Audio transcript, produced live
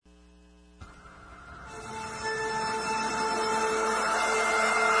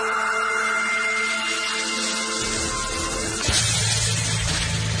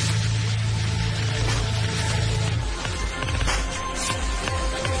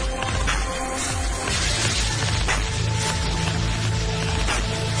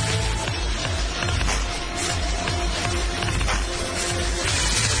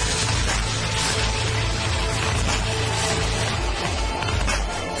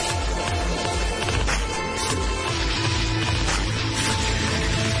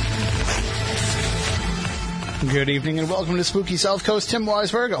Good evening and welcome to Spooky South Coast. Tim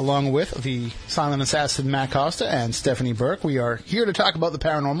Weisberg, along with the silent assassin Matt Costa and Stephanie Burke. We are here to talk about the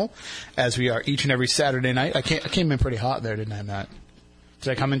paranormal, as we are each and every Saturday night. I came in pretty hot there, didn't I, Matt?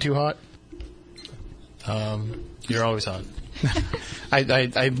 Did I come in too hot? You're always hot.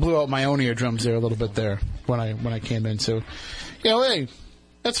 I blew out my own eardrums there a little bit there when I came in. So, hey,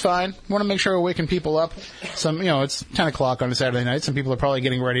 that's fine. Want to make sure we're waking people up. It's 10 o'clock on a Saturday night. Some people are probably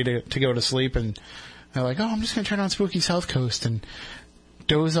getting ready to go to sleep, and they're like, I'm just going to turn on Spooky South Coast and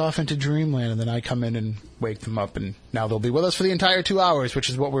doze off into dreamland, and then I come in and wake them up, and now they'll be with us for the entire 2 hours, which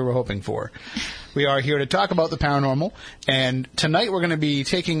is what we were hoping for. We are here to talk about the paranormal, and tonight we're going to be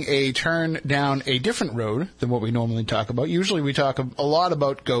taking a turn down a different road than what we normally talk about. Usually we talk a lot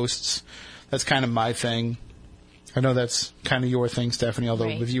about ghosts. That's kind of my thing. I know that's kind of your thing, Stephanie, although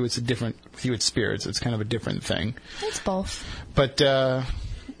right. with you it's spirits. It's kind of a different thing. It's both. But,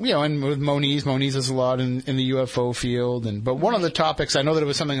 and with Moniz is a lot in the UFO field. But one of the topics, I know that it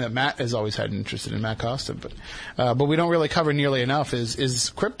was something that Matt has always had an interest in, Matt Costa, but we don't really cover nearly enough is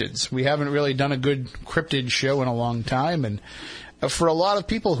cryptids. We haven't really done a good cryptid show in a long time. And for a lot of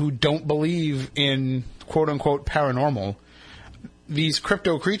people who don't believe in quote-unquote paranormal, these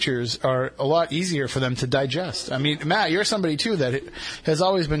crypto creatures are a lot easier for them to digest. I mean, Matt, you're somebody, too, that has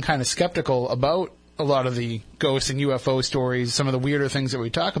always been kind of skeptical about a lot of the ghosts and UFO stories, some of the weirder things that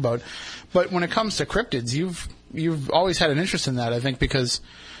we talk about. But when it comes to cryptids, you've always had an interest in that, I think, because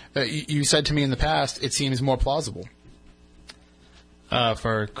you said to me in the past it seems more plausible.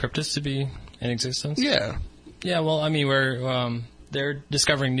 For cryptids to be in existence? Yeah. Yeah, well, I mean, they're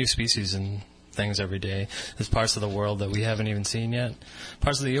discovering new species and things every day. There's parts of the world that we haven't even seen yet,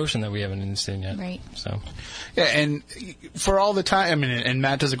 parts of the ocean that we haven't even seen yet. Right. So, yeah, and for all the time, I mean, and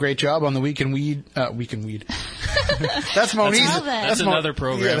Matt does a great job on the Week in Weed. That's Moniz. That's another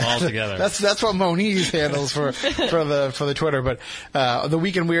program altogether. That's what Moniz handles for the Twitter. But the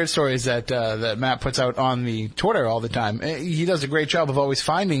Week in Weird stories that Matt puts out on the Twitter all the time, he does a great job of always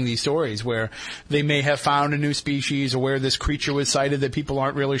finding these stories where they may have found a new species or where this creature was sighted that people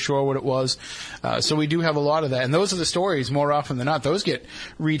aren't really sure what it was. So we do have a lot of that. And those are the stories, more often than not, those get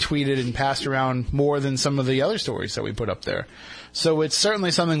retweeted and passed around more than some of the other stories that we put up there. So it's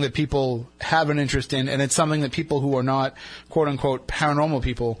certainly something that people have an interest in, and it's something that people who are not, quote-unquote, paranormal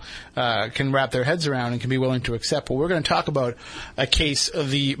people can wrap their heads around and can be willing to accept. Well, we're going to talk about a case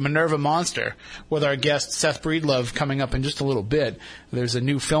of the Minerva Monster with our guest Seth Breedlove coming up in just a little bit. There's a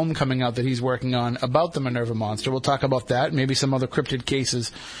new film coming out that he's working on about the Minerva Monster. We'll talk about that, maybe some other cryptid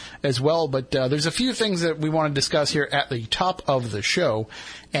cases as well. But there's a few things that we want to discuss here at the top of the show.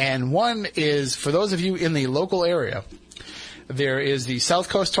 And one is, for those of you in the local area, there is the South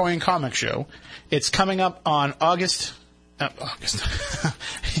Coast Toy and Comic Show. It's coming up on August. You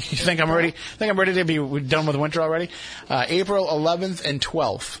think I'm ready? To be done with winter already? April 11th and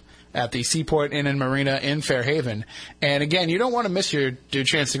 12th at the Seaport Inn and Marina in Fairhaven. And again, you don't want to miss your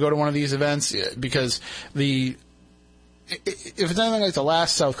chance to go to one of these events because if it's anything like the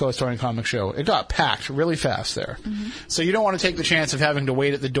last South Coast Toy and Comic Show, it got packed really fast there. Mm-hmm. So you don't want to take the chance of having to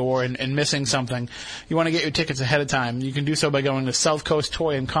wait at the door and missing something. You want to get your tickets ahead of time. You can do so by going to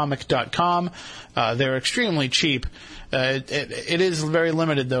southcoasttoyandcomic.com. They're extremely cheap. It is very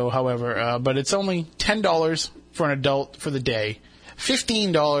limited, though, however, but it's only $10 for an adult for the day.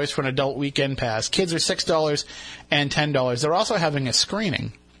 $15 for an adult weekend pass. Kids are $6 and $10. They're also having a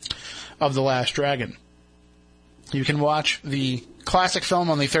screening of The Last Dragon. You can watch the classic film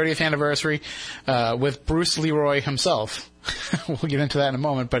on the 30th anniversary with Bruce Leroy himself. We'll get into that in a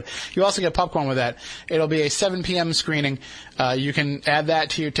moment, but you also get popcorn with that. It'll be a 7 p.m. screening. You can add that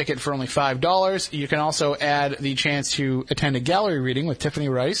to your ticket for only $5. You can also add the chance to attend a gallery reading with Tiffany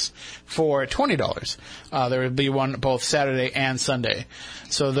Rice for $20. There will be one both Saturday and Sunday.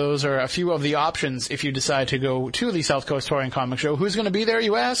 So those are a few of the options if you decide to go to the South Coast Toy and Comic Show. Who's going to be there,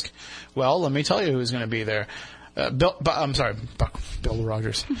 you ask? Well, let me tell you who's going to be there. Bill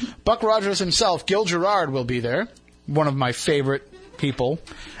Rogers. Buck Rogers himself, Gil Gerard, will be there. One of my favorite people.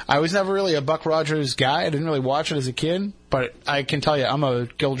 I was never really a Buck Rogers guy. I didn't really watch it as a kid, but I can tell you I'm a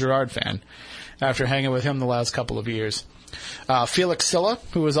Gil Gerard fan after hanging with him the last couple of years. Felix Silla,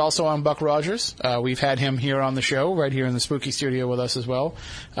 who is also on Buck Rogers. We've had him here on the show, right here in the Spooky Studio with us as well.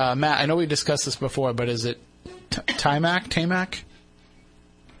 Matt, I know we discussed this before, but is it Taimak?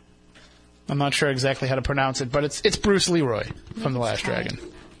 I'm not sure exactly how to pronounce it, but it's Bruce Leroy from The Last Dragon.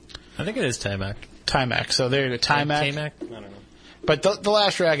 I think it is Taimak. So there you go. Taimak. I don't know. But the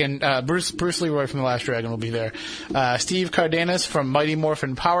Last Dragon, Bruce Leroy from The Last Dragon will be there. Steve Cardenas from Mighty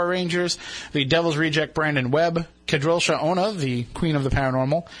Morphin Power Rangers, the Devil's Reject Brandon Webb, Kadrilsha Ona, the Queen of the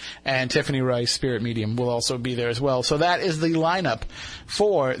Paranormal, and Tiffany Rice, Spirit Medium, will also be there as well. So that is the lineup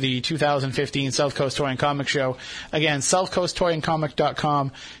for the 2015 South Coast Toy and Comic Show. Again,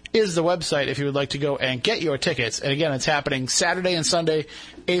 southcoasttoyandcomic.com is the website if you would like to go and get your tickets. And again, it's happening Saturday and Sunday,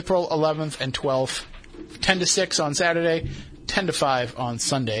 April 11th and 12th, 10 to 6 on Saturday, 10 to 5 on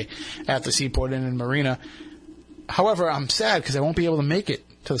Sunday at the Seaport Inn and Marina. However, I'm sad because I won't be able to make it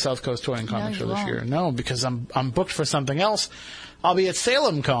to the South Coast Toy and Comic Show this year. No, because I'm booked for something else. I'll be at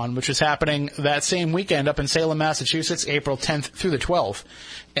Salem Con, which is happening that same weekend up in Salem, Massachusetts, April 10th through the 12th.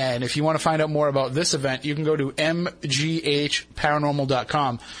 And if you want to find out more about this event, you can go to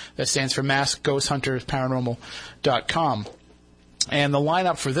mghparanormal.com. That stands for Masked Ghost Hunters Paranormal.com. And the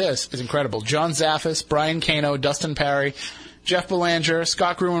lineup for this is incredible. John Zaffis, Brian Kano, Dustin Parry, Jeff Belanger,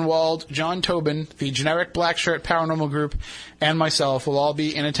 Scott Gruenwald, John Tobin, the Generic Black Shirt Paranormal Group, and myself will all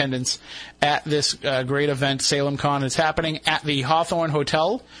be in attendance at this great event, Salem Con. It's happening at the Hawthorne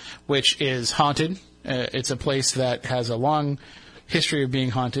Hotel, which is haunted. It's a place that has a long history of being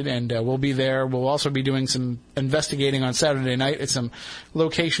haunted, and we'll be there. We'll also be doing some investigating on Saturday night at some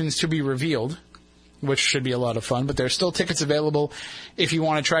locations to be revealed, which should be a lot of fun. But there's still tickets available if you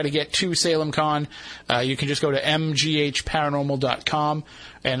want to try to get to Salem Con. You can just go to mghparanormal.com.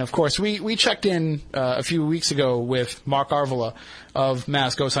 And, of course, we checked in a few weeks ago with Mark Arvola of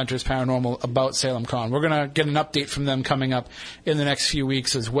Masked Ghost Hunters Paranormal about Salem Con. We're going to get an update from them coming up in the next few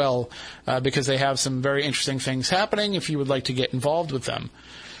weeks as well, because they have some very interesting things happening if you would like to get involved with them.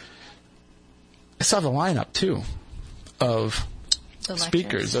 I saw the lineup, too, of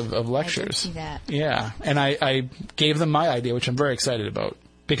speakers, of lectures. I did see that. Yeah, and I gave them my idea, which I'm very excited about,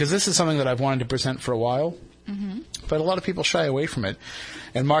 because this is something that I've wanted to present for a while, but a lot of people shy away from it.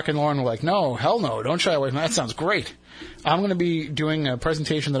 And Mark and Lauren were like, no, hell no, don't shy away from that. That sounds great. I'm going to be doing a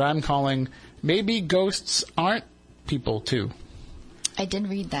presentation that I'm calling Maybe Ghosts Aren't People Too. I did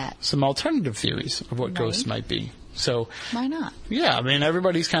read that. Some alternative theories of what ghosts might be. So why not? Yeah, I mean,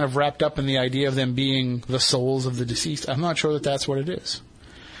 everybody's kind of wrapped up in the idea of them being the souls of the deceased. I'm not sure that that's what it is.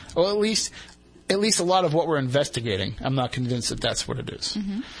 Well, at least a lot of what we're investigating, I'm not convinced that that's what it is.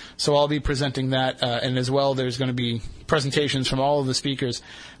 So I'll be presenting that, and as well, there's going to be presentations from all of the speakers.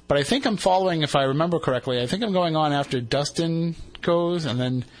 But I think I'm following, if I remember correctly, I think I'm going on after Dustin goes, and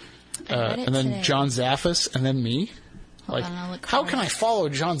then John Zaffis, and then me. Hold on, I'll look how for can it. I follow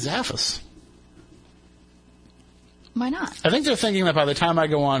John Zaffis? Why not? I think they're thinking that by the time I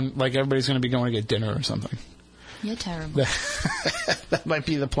go on, like, everybody's going to be going to get dinner or something. You're terrible. That might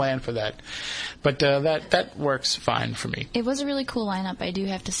be the plan for that. But that works fine for me. It was a really cool lineup, I do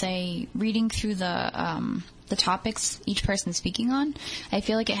have to say. Reading through the topics each person's speaking on, I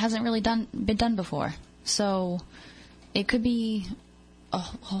feel like it hasn't really been done before. So it could be a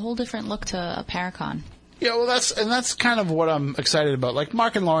whole different look to a Paracon. Yeah, well, that's kind of what I'm excited about. Like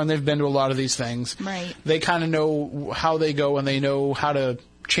Mark and Lauren, they've been to a lot of these things. Right. They kind of know how they go, and they know how to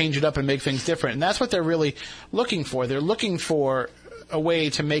change it up and make things different. And that's what they're really looking for. They're looking for a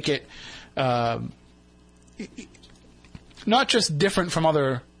way to make it not just different from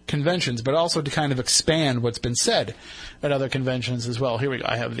other conventions, but also to kind of expand what's been said at other conventions as well. Here we go.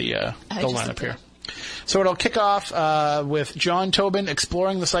 I have the lineup here. So it'll kick off with John Tobin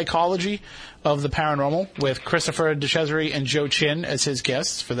exploring the psychology of the paranormal with Christopher DeCesare and Joe Chin as his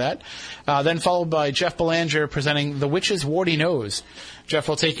guests for that. Then followed by Jeff Belanger presenting The Witch's Warty Nose. Jeff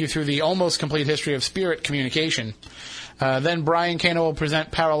will take you through the almost complete history of spirit communication. Then Brian Kano will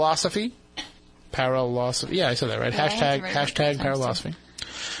present Paralosophy. Yeah, I said that right. Yeah, Hashtag Paralosophy.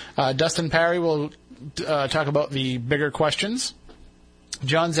 Dustin Parry will talk about the bigger questions.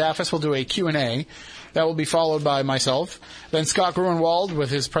 John Zaffis will do a Q&A. That will be followed by myself. Then Scott Gruenwald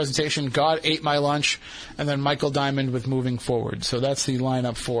with his presentation, God Ate My Lunch. And then Michael Diamond with Moving Forward. So that's the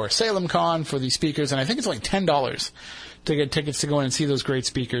lineup for Salem Con for the speakers. And I think it's like $10 to get tickets to go in and see those great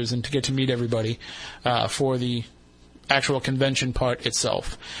speakers and to get to meet everybody for the actual convention part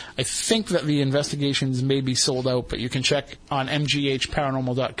itself. I think that the investigations may be sold out, but you can check on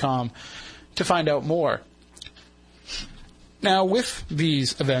mghparanormal.com to find out more. Now, with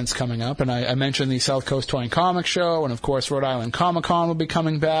these events coming up, and I mentioned the South Coast Toy and Comic Show, and of course Rhode Island Comic Con will be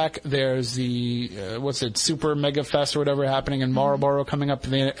coming back. There's the, Super Mega Fest or whatever happening in Marlborough coming up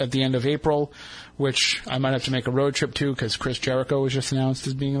at the end of April, which I might have to make a road trip to because Chris Jericho was just announced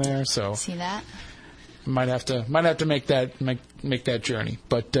as being there. So see that? Might have to make that journey,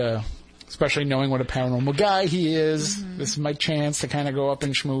 but especially knowing what a paranormal guy he is, this is my chance to kind of go up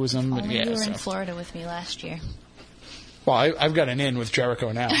and schmooze him. Only but you were in Florida with me last year. Well, I've got an in with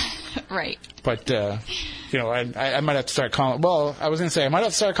Jericho now. Right. But, I might have to start calling... Well, I was going to say, I might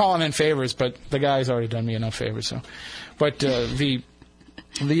have to start calling in favors, but the guy's already done me enough favors, so... But the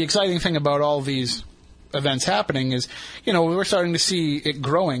exciting thing about all these events happening is, we're starting to see it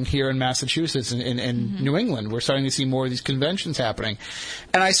growing here in Massachusetts and in New England. We're starting to see more of these conventions happening.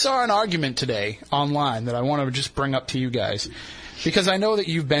 And I saw an argument today online that I want to just bring up to you guys. Because I know that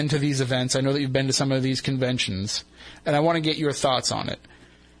you've been to these events. I know that you've been to some of these conventions. And I want to get your thoughts on it.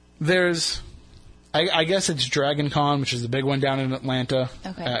 There's, I guess it's Dragon Con, which is the big one down in Atlanta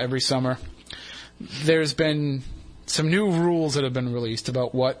every summer. There's been some new rules that have been released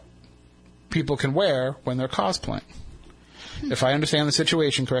about what people can wear when they're cosplaying. If I understand the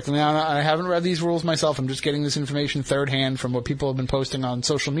situation correctly. Now, I haven't read these rules myself. I'm just getting this information third hand from what people have been posting on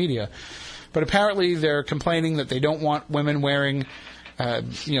social media. But apparently they're complaining that they don't want women wearing,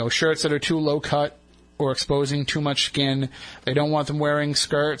 shirts that are too low cut or exposing too much skin. They don't want them wearing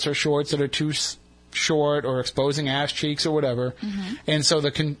skirts or shorts that are too short or exposing ass cheeks or whatever. And so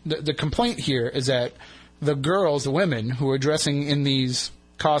the complaint here is that the girls, the women who are dressing in these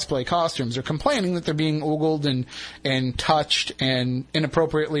cosplay costumes are complaining that they're being ogled and touched and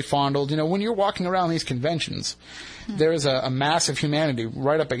inappropriately fondled. When you're walking around these conventions, there is a mass of humanity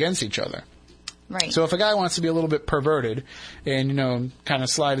right up against each other. Right. So if a guy wants to be a little bit perverted and, kind of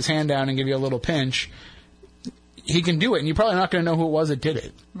slide his hand down and give you a little pinch, he can do it, and you're probably not going to know who it was that did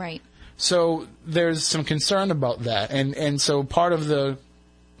it. Right. So there's some concern about that, and so part of the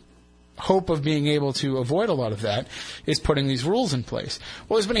hope of being able to avoid a lot of that is putting these rules in place.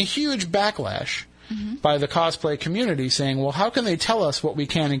 Well, there's been a huge backlash by the cosplay community saying, well, how can they tell us what we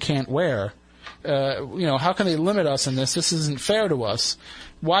can and can't wear? How can they limit us in this? This isn't fair to us.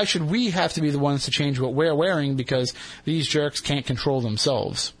 Why should we have to be the ones to change what we're wearing because these jerks can't control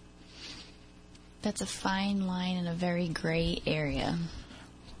themselves? That's a fine line in a very gray area.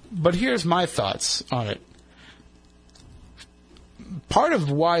 But here's my thoughts on it. Part of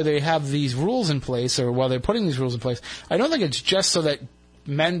why they have these rules in place, or why they're putting these rules in place, I don't think it's just so that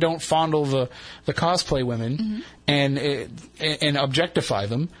men don't fondle the cosplay women and objectify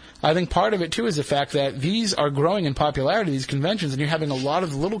them. I think part of it, too, is the fact that these are growing in popularity, these conventions, and you're having a lot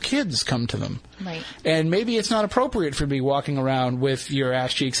of little kids come to them. Right. And maybe it's not appropriate for you to be walking around with your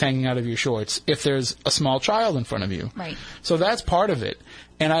ass cheeks hanging out of your shorts if there's a small child in front of you. Right. So that's part of it.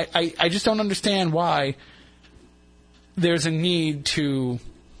 And I just don't understand why there's a need to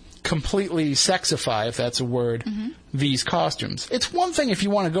completely sexify, if that's a word, these costumes. It's one thing if you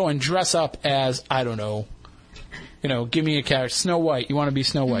want to go and dress up as, I don't know, give me a character, Snow White. You want to be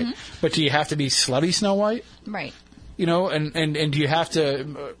Snow White. But do you have to be slutty Snow White? Right. And do you have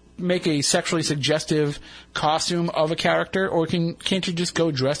to make a sexually suggestive costume of a character, or can't you just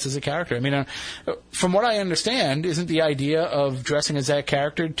go dressed as a character? I mean, from what I understand, isn't the idea of dressing as that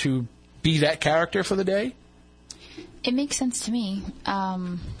character to be that character for the day? It makes sense to me.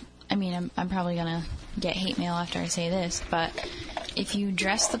 I'm probably going to get hate mail after I say this, but if you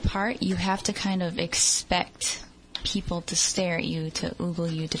dress the part, you have to kind of expect people to stare at you, to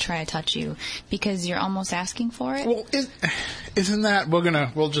oogle you, to try to touch you, because you're almost asking for it. Well, isn't that,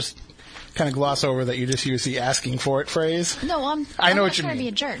 we'll just kind of gloss over that you just use the asking for it phrase? No, I'm not trying to be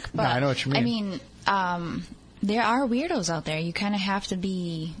a jerk, but no, I know what you mean. There are weirdos out there. You kind of have to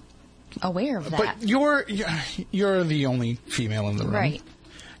be aware of that. But you're the only female in the room. Right.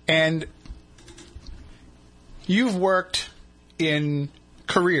 And you've worked in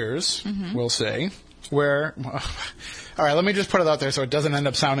careers, we'll say, where... All right, let me just put it out there so it doesn't end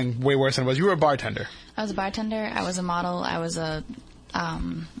up sounding way worse than it was. You were a bartender. I was a bartender. I was a model. I was a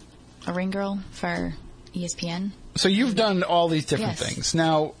ring girl for ESPN. So you've done all these different things.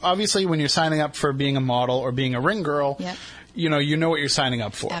 Now, obviously, when you're signing up for being a model or being a ring girl... Yep. You know what you're signing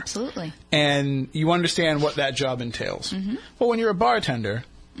up for. Absolutely. And you understand what that job entails. But when you're a bartender,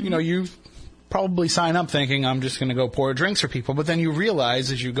 you probably sign up thinking, I'm just going to go pour drinks for people. But then you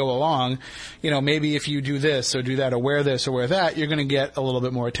realize as you go along, maybe if you do this or do that or wear this or wear that, you're going to get a little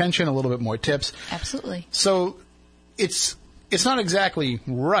bit more attention, a little bit more tips. Absolutely. So it's not exactly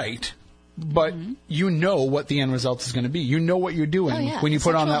right, but you know what the end result is going to be. You know what you're doing when you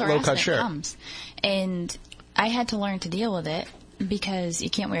put on that low-cut shirt. And I had to learn to deal with it because you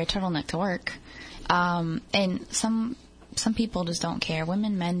can't wear a turtleneck to work. And some people just don't care.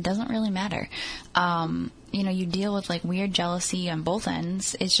 Women, men, doesn't really matter. You deal with like weird jealousy on both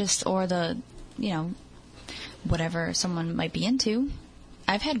ends. It's just, or the, whatever someone might be into.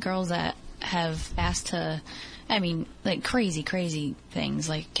 I've had girls that have asked to I mean, like crazy things.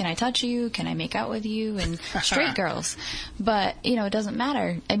 Like, can I touch you? Can I make out with you? And straight girls. But, it doesn't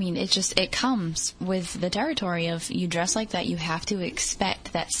matter. I mean, it comes with the territory of you dress like that, you have to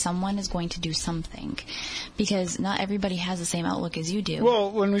expect that someone is going to do something. Because not everybody has the same outlook as you do.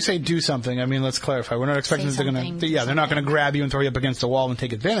 Well, when we say do something, I mean, let's clarify. We're not expecting that they're going to, they're not going to grab you and throw you up against a wall and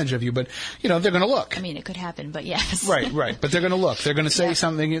take advantage of you, but, they're going to look. I mean, it could happen, but yes. Right. But they're going to look. They're going to say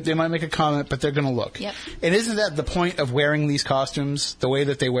something. They might make a comment, but they're going to look. Yep. And isn't that the point of wearing these costumes, the way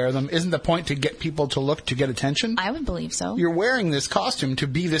that they wear them? Isn't the point to get people to look, to get attention? I would believe so. You're wearing this costume to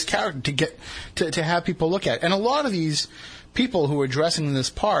be this character, to get, to have people look at. And a lot of these people who are dressing in this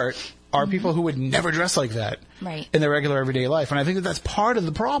part are people who would never dress like that in their regular everyday life. And I think that that's part of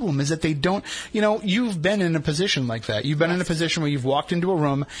the problem, is that they don't, you've been in a position like that. You've been in a position where you've walked into a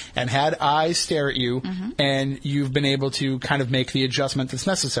room and had eyes stare at you, and you've been able to kind of make the adjustment that's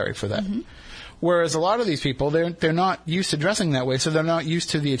necessary for that. Whereas a lot of these people, they're not used to dressing that way, so they're not used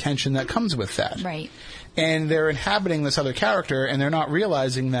to the attention that comes with that. Right. And they're inhabiting this other character, and they're not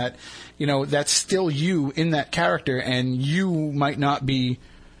realizing that, that's still you in that character, and you might not be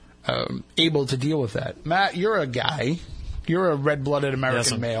able to deal with that. Matt, you're a guy. You're a red-blooded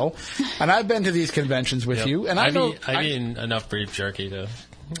American male, and I've been to these conventions with you. And I've eaten enough beef jerky to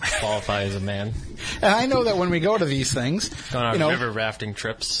qualify as a man. And I know that when we go to these things, going on river rafting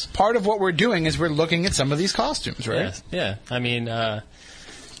trips, part of what we're doing is we're looking at some of these costumes, right? Yeah. I mean,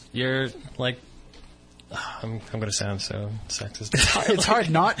 you're like. I'm going to sound so sexist. It's hard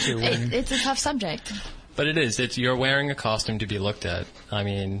not to. It's a tough subject. But it is. You're wearing a costume to be looked at. I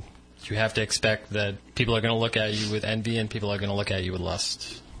mean, you have to expect that people are going to look at you with envy and people are going to look at you with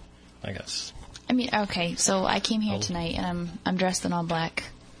lust, I guess. I mean, okay, so I came here tonight and I'm dressed in all black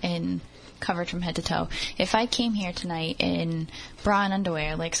and covered from head to toe. If I came here tonight in bra and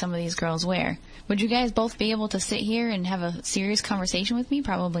underwear like some of these girls wear, would you guys both be able to sit here and have a serious conversation with me?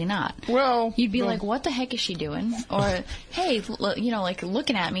 Probably not. Well, you'd be like, "What the heck is she doing?" Or, "Hey, like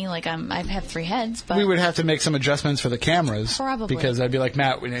looking at me like I have 3 heads." But we would have to make some adjustments for the cameras, probably, because I'd be like,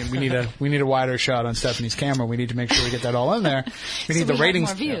 "Matt, we need a wider shot on Stephanie's camera. We need to make sure we get that all in there. We need the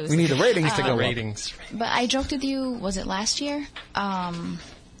ratings. We need the ratings to go up." But I joked with you. Was it last year?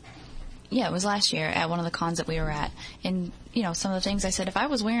 Yeah, it was last year at one of the cons that we were at. And, some of the things I said, if I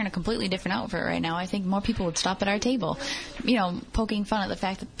was wearing a completely different outfit right now, I think more people would stop at our table. Poking fun at the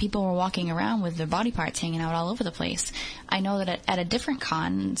fact that people were walking around with their body parts hanging out all over the place. I know that at a different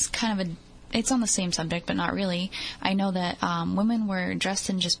con, it's on the same subject, but not really. I know that women were dressed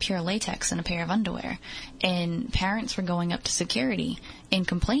in just pure latex and a pair of underwear. And parents were going up to security and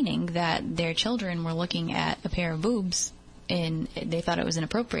complaining that their children were looking at a pair of boobs and they thought it was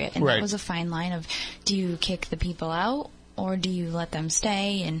inappropriate. And that was a fine line of, do you kick the people out or do you let them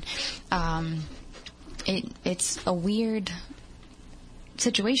stay? And it's a weird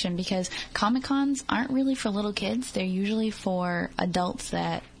situation because Comic-Cons aren't really for little kids. They're usually for adults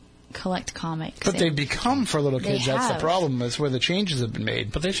that collect comics. But they've become for little kids. That's the problem. That's where the changes have been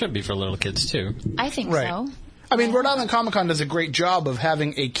made. But they should be for little kids, too. I think so. I mean, Rhode Island Comic Con does a great job of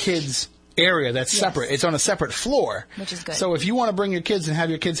having a kids area that's separate. It's on a separate floor. Which is good. So if you want to bring your kids and have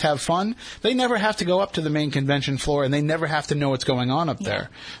your kids have fun, they never have to go up to the main convention floor and they never have to know what's going on up there.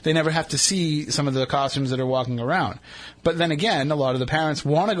 They never have to see some of the costumes that are walking around. But then again, a lot of the parents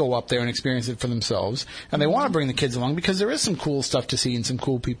want to go up there and experience it for themselves, and they want to bring the kids along because there is some cool stuff to see and some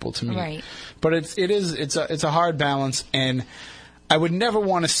cool people to meet. Right. But it's a hard balance, and I would never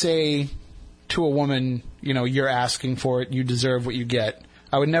want to say to a woman, you're asking for it, you deserve what you get.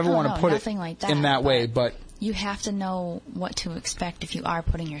 I would never want to put it like in that way, but you have to know what to expect if you are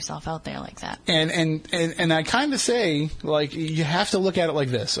putting yourself out there like that. And I kind of say, like, you have to look at it like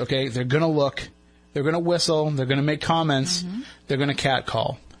this, okay? They're going to look, they're going to whistle, they're going to make comments, they're going to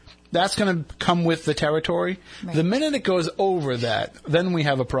catcall. That's going to come with the territory. Right. The minute it goes over that, then we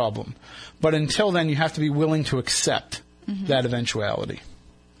have a problem. But until then, you have to be willing to accept that eventuality.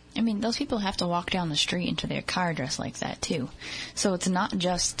 I mean, those people have to walk down the street into their car dressed like that, too. So it's not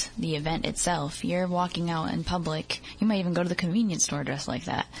just the event itself. You're walking out in public. You might even go to the convenience store dressed like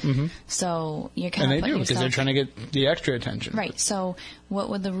that. So you're kind of And they do, because they're trying to get the extra attention. Right. So what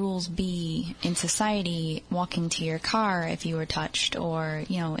would the rules be in society walking to your car if you were touched or,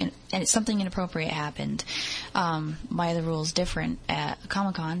 and something inappropriate happened? Why are the rules different at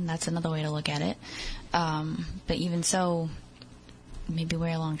Comic-Con? That's another way to look at it. But even so, maybe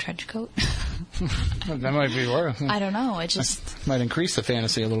wear a long trench coat. That might be worse. I don't know. It just might increase the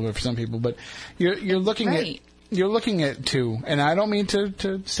fantasy a little bit for some people. But you're looking at too, and I don't mean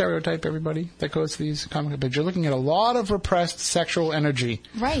to stereotype everybody that goes to these Comic-Con, but you're looking at a lot of repressed sexual energy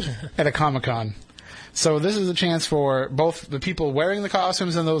at a Comic-Con. So this is a chance for both the people wearing the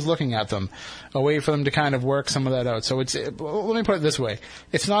costumes and those looking at them, a way for them to kind of work some of that out. So let me put it this way.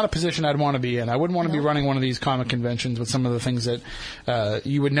 It's not a position I'd want to be in. I wouldn't want to be running one of these comic conventions with some of the things that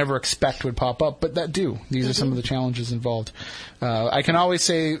you would never expect would pop up, but that do. These are some of the challenges involved. I can always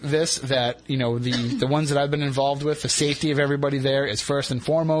say this, that, the ones that I've been involved with, the safety of everybody there is first and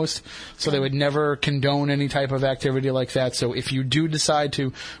foremost, so they would never condone any type of activity like that. So if you do decide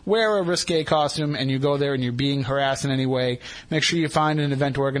to wear a risque costume and you go there and you're being harassed in any way, make sure you find an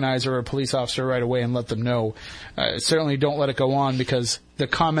event organizer or a police officer right away and let them know. Certainly don't let it go on, because the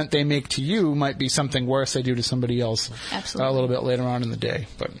comment they make to you might be something worse they do to somebody else. Absolutely. A little bit later on in the day.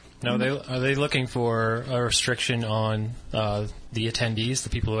 But now, are they looking for a restriction on the attendees, the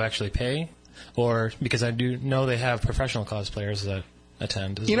people who actually pay? Or, because I do know they have professional cosplayers that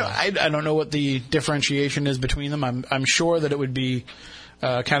attend as well. I don't know what the differentiation is between them. I'm sure that it would be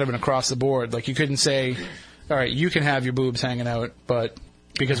kind of an across the board. Like, you couldn't say, all right, you can have your boobs hanging out, but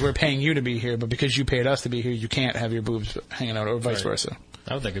because we're paying you to be here, but because you paid us to be here, you can't have your boobs hanging out, or vice versa.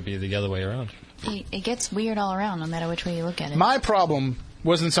 I would think it'd be the other way around. It gets weird all around, no matter which way you look at it. My problem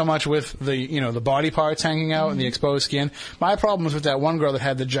wasn't so much with the body parts hanging out and the exposed skin. My problem was with that one girl that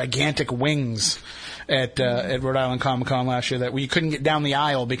had the gigantic wings at Rhode Island Comic Con last year, that we couldn't get down the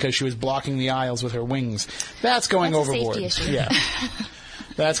aisle because she was blocking the aisles with her wings. That's going overboard. That's a safety issue. Yeah.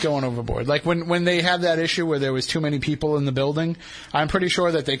 That's going overboard. Like when they had that issue where there was too many people in the building, I'm pretty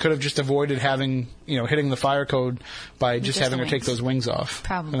sure that they could have just avoided having, hitting the fire code by just having her take those wings off.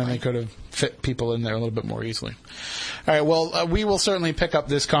 Probably. And then they could have fit people in there a little bit more easily. All right, well, we will certainly pick up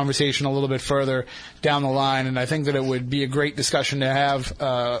this conversation a little bit further down the line, and I think that it would be a great discussion to have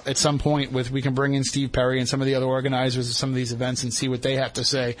at some point. We can bring in Steve Perry and some of the other organizers of some of these events and see what they have to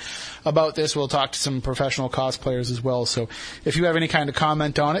say about this. We'll talk to some professional cosplayers as well. So if you have any kind of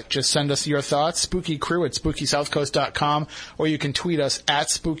comment on it, just send us your thoughts, SpookyCrew@SpookySouthCoast.com, or you can tweet us at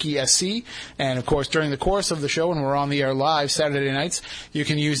SpookySC. And, of course, during the course of the show, when we're on the air live Saturday nights, you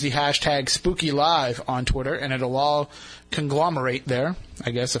can use the hashtag SpookyLive on Twitter, and it'll all conglomerate there, I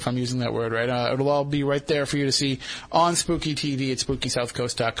guess, if I'm using that word right. It'll all be right there for you to see on Spooky TV at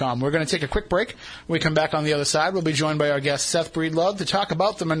SpookySouthCoast.com. We're going to take a quick break. When we come back on the other side, we'll be joined by our guest, Seth Breedlove, to talk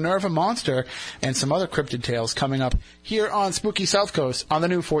about the Minerva Monster and some other cryptid tales coming up here on Spooky South Coast on the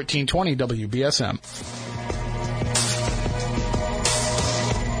new 1420 WBSM.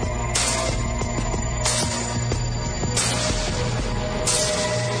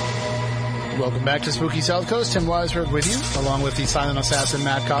 Welcome back to Spooky South Coast. Tim Weisberg with you, along with the silent assassin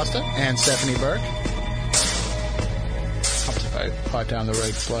Matt Costa and Stephanie Burke. If I pot down the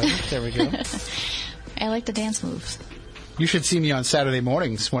right slide. There we go. I like the dance moves. You should see me on Saturday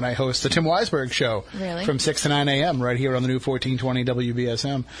mornings when I host the Tim Weisberg Show. Really? From 6 to 9 a.m. right here on the new 1420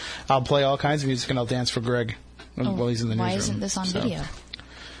 WBSM. I'll play all kinds of music and I'll dance for Greg while he's in the newsroom. Why isn't this on video?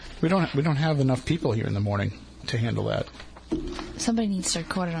 We don't have enough people here in the morning to handle that. Somebody needs to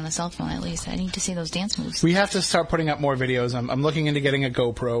record it on a cell phone at least. I need to see those dance moves. We have to start putting up more videos. I'm looking into getting a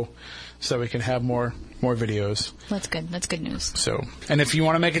GoPro so we can have more videos. That's good. That's good news. So, and if you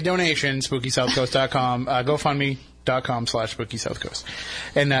want to make a donation, SpookySouthCoast.com, GoFundMe.com/SpookySouthCoast.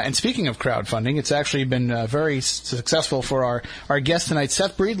 And speaking of crowdfunding, it's actually been very successful for our guest tonight.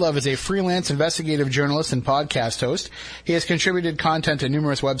 Seth Breedlove is a freelance investigative journalist and podcast host. He has contributed content to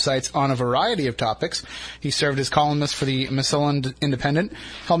numerous websites on a variety of topics. He served as columnist for the Massillon Independent,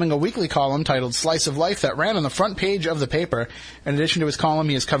 helming a weekly column titled Slice of Life that ran on the front page of the paper. In addition to his column,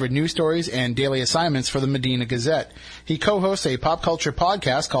 he has covered news stories and daily assignments for the Medina Gazette. He co-hosts a pop culture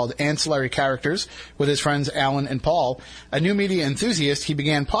podcast called Ancillary Characters with his friends Alan and Paul. A new media enthusiast, he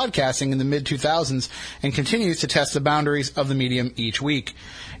began podcasting in the mid-2000s and continues to test the boundaries of the medium each week.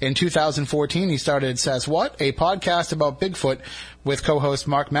 In 2014, he started Says What?, a podcast about Bigfoot with co-host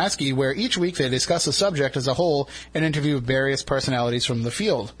Mark Maskey, where each week they discuss the subject as a whole and interview various personalities from the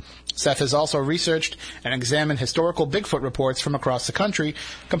field. Seth has also researched and examined historical Bigfoot reports from across the country,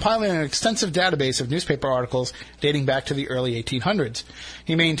 compiling an extensive database of newspaper articles dating back to the early 1800s.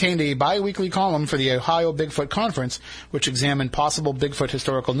 He maintained a bi-weekly column for the Ohio Bigfoot Conference, which examined possible Bigfoot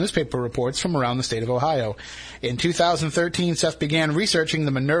historical newspaper reports from around the state of Ohio. In 2013, Seth began researching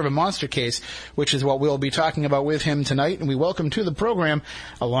the Minerva Monster case, which is what we'll be talking about with him tonight, and we welcome to the program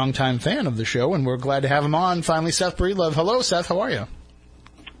a longtime fan of the show, and we're glad to have him on. Finally, Seth Breedlove. Hello, Seth. How are you?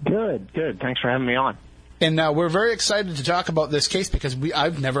 Good. Thanks for having me on. And we're very excited to talk about this case because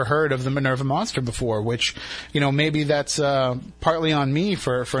I've never heard of the Minerva Monster before, which, maybe that's partly on me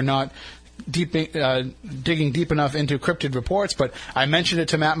for not digging deep enough into cryptid reports, but I mentioned it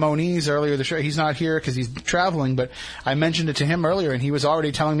to Matt Moniz earlier this show. He's not here because he's traveling, but I mentioned it to him earlier, and he was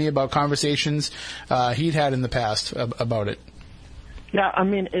already telling me about conversations he'd had in the past about it. Yeah, I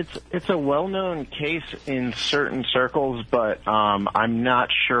mean, it's a well-known case in certain circles, but I'm not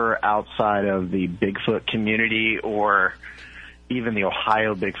sure outside of the Bigfoot community or even the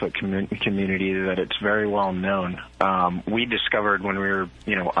Ohio Bigfoot community that it's very well known. We discovered when we were,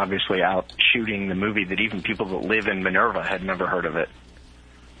 obviously out shooting the movie that even people that live in Minerva had never heard of it.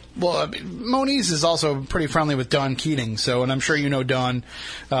 Well, Moniz is also pretty friendly with Don Keating, and I'm sure you know Don,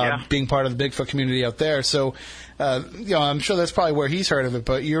 being part of the Bigfoot community out there. So, I'm sure that's probably where he's heard of it.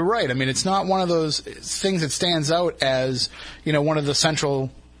 But you're right. I mean, it's not one of those things that stands out as, one of the central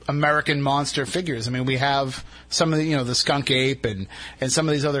American monster figures. I mean, we have some of the, the skunk ape and some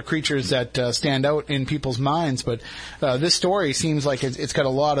of these other creatures that stand out in people's minds. But this story seems like it's got a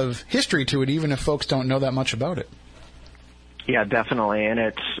lot of history to it, even if folks don't know that much about it. Yeah, definitely, and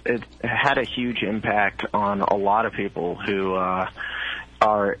it had a huge impact on a lot of people who are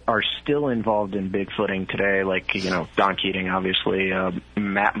still involved in Bigfooting today. Like Don Keating, obviously,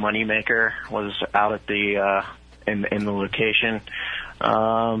 Matt Moneymaker was out at the in the location.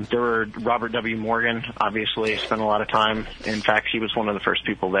 There were Robert W. Morgan, obviously, spent a lot of time. In fact, he was one of the first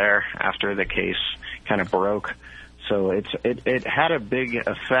people there after the case kind of broke. So it had a big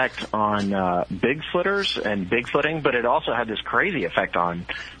effect on Bigfooters and Bigfooting, but it also had this crazy effect on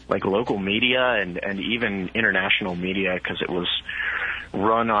like local media and even international media, because it was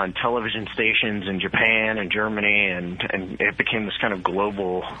run on television stations in Japan and Germany, and it became this kind of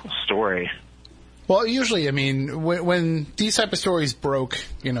global story. Well, usually, I mean, when these type of stories broke,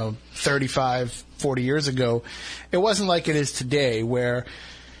 35, 40 years ago, it wasn't like it is today, where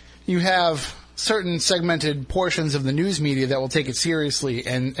you have certain segmented portions of the news media that will take it seriously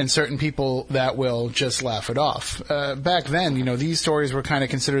and certain people that will just laugh it off. Back then, these stories were kind of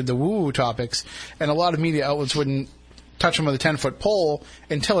considered the woo-woo topics, and a lot of media outlets wouldn't touch them with a 10-foot pole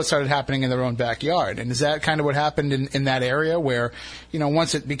until it started happening in their own backyard. And is that kind of what happened in that area where,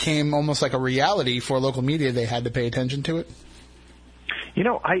 once it became almost like a reality for local media, they had to pay attention to it?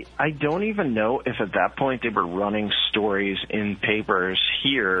 I don't even know if at that point they were running stories in papers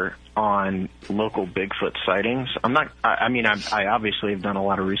here on local Bigfoot sightings. I obviously have done a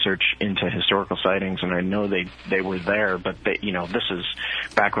lot of research into historical sightings, and I know they were there, but this is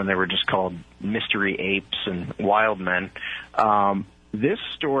back when they were just called mystery apes and wild men. This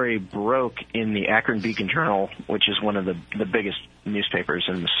story broke in the Akron Beacon Journal, which is one of the biggest newspapers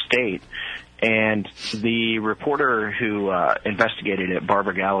in the state. And the reporter who investigated it,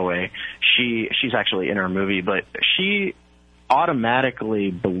 Barbara Galloway, she's actually in our movie, but she automatically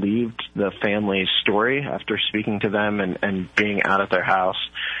believed the family's story after speaking to them and being out at their house.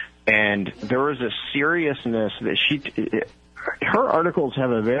 And there was a seriousness that her articles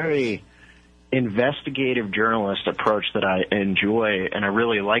have a very investigative journalist approach that I enjoy, and I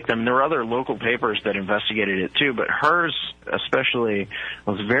really like them. And there were other local papers that investigated it too, but hers especially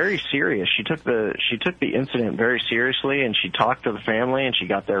was very serious. She took the incident very seriously, and she talked to the family, and she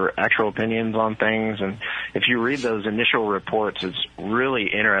got their actual opinions on things. And if you read those initial reports, it's really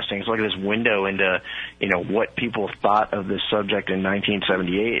interesting. It's like this window into what people thought of this subject in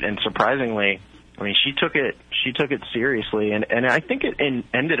 1978, and surprisingly, I mean, she took it seriously, and I think it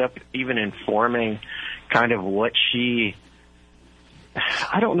ended up even informing kind of what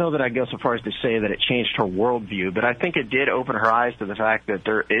I don't know that I'd go so far as to say that it changed her worldview, but I think it did open her eyes to the fact that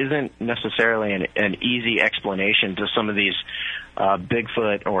there isn't necessarily an easy explanation to some of these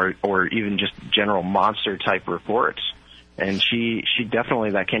Bigfoot or even just general monster type reports. And she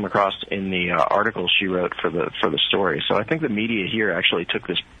definitely, that came across in the article she wrote for the story. So I think the media here actually took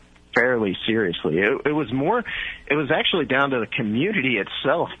this fairly seriously. It was actually down to the community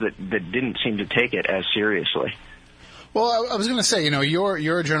itself that didn't seem to take it as seriously. Well, I was going to say,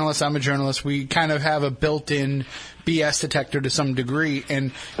 you're a journalist, I'm a journalist. We kind of have a built-in BS detector to some degree,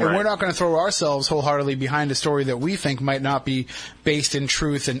 and we're not going to throw ourselves wholeheartedly behind a story that we think might not be based in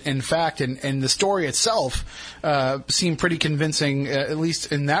truth and in fact. And the story itself seemed pretty convincing, at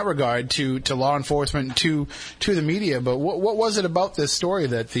least in that regard, to law enforcement, to the media. But what was it about this story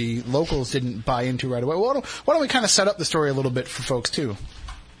that the locals didn't buy into right away? Why don't we kind of set up the story a little bit for folks too?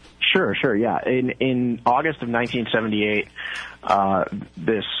 Sure, yeah. In August of 1978,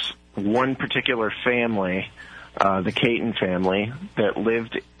 this one particular family, the Caton family, that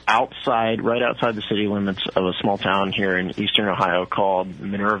lived right outside the city limits of a small town here in eastern Ohio called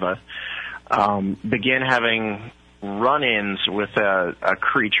Minerva, began having run-ins with a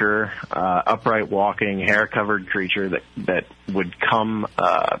creature, upright walking, hair-covered creature that would come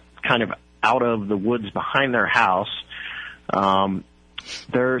kind of out of the woods behind their house. That's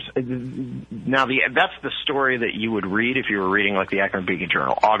the story that you would read if you were reading like the Akron Beacon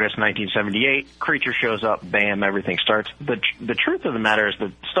Journal. August 1978, creature shows up, bam, everything starts. The truth of the matter is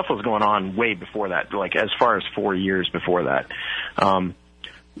that stuff was going on way before that, like as far as 4 years before that.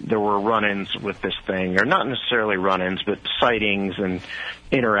 There were run-ins with this thing, or not necessarily run-ins, but sightings and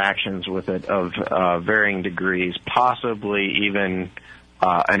interactions with it of varying degrees, possibly even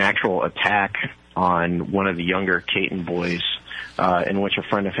an actual attack on one of the younger Caton boys, in which a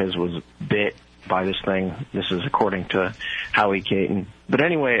friend of his was bit by this thing. This is according to Howie Caton. But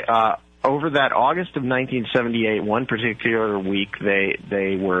anyway, over that August of 1978, one particular week,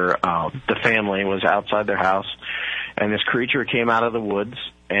 they were the family was outside their house, and this creature came out of the woods,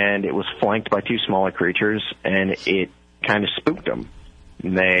 and it was flanked by two smaller creatures, and it kind of spooked them.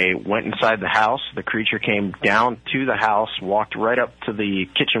 They went inside the house. The creature came down to the house, walked right up to the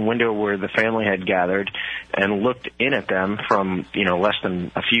kitchen window where the family had gathered, and looked in at them from, less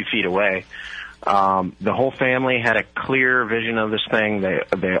than a few feet away. The whole family had a clear vision of this thing.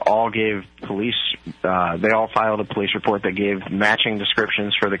 They all gave they all filed a police report that gave matching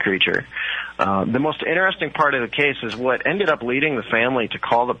descriptions for the creature. The most interesting part of the case is what ended up leading the family to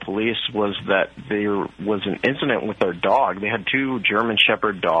call the police was that there was an incident with their dog. They had two German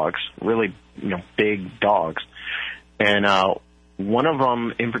Shepherd dogs, really, big dogs. And one of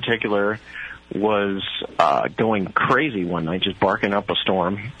them in particular was going crazy one night, just barking up a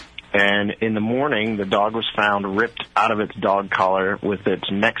storm. And in the morning, the dog was found ripped out of its dog collar with its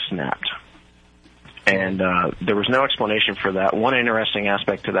neck snapped. And there was no explanation for that. One interesting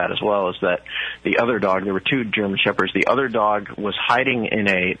aspect to that as well is that the other dog, there were two German Shepherds, the other dog was hiding in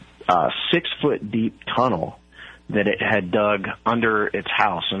a 6-foot deep tunnel that it had dug under its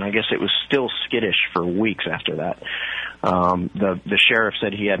house. And I guess it was still skittish for weeks after that. The sheriff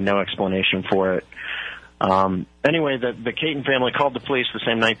said he had no explanation for it. Anyway, the Caton family called the police the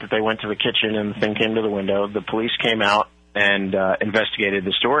same night that they went to the kitchen and the thing came to the window. The police came out and investigated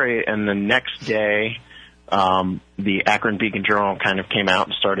the story, and the next day the Akron Beacon Journal kind of came out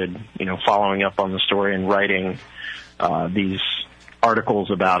and started, following up on the story and writing these articles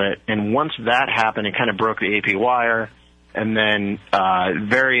about it. And once that happened, it kind of broke the AP wire, and then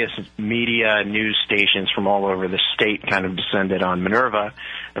various media news stations from all over the state kind of descended on Minerva.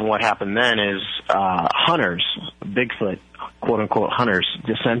 And what happened then is hunters, Bigfoot, quote-unquote hunters,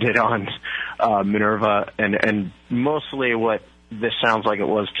 descended on Minerva. And mostly what this sounds like it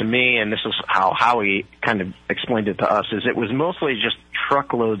was to me, and this is how Howie kind of explained it to us, is it was mostly just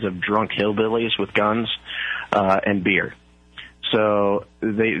truckloads of drunk hillbillies with guns and beer. So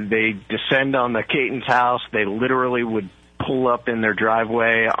they descend on the Caton's house. They literally would pull up in their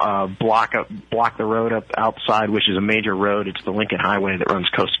driveway, block the road up outside, which is a major road. It's the Lincoln Highway that runs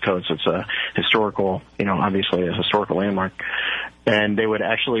coast to coast. It's a historical, obviously a historical landmark. And they would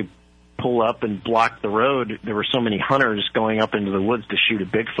actually pull up and block the road. There were so many hunters going up into the woods to shoot a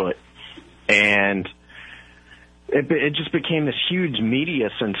Bigfoot. And it just became this huge media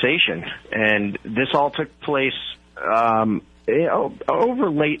sensation. And this all took place over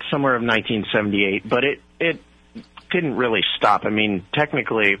late summer of 1978, but it didn't really stop. I mean,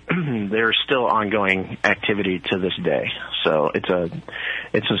 technically, there's still ongoing activity to this day. So it's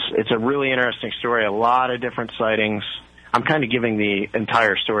a really interesting story. A lot of different sightings. I'm kind of giving the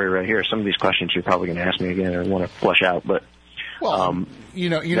entire story right here. Some of these questions you're probably going to ask me again or want to flesh out, but. Well, you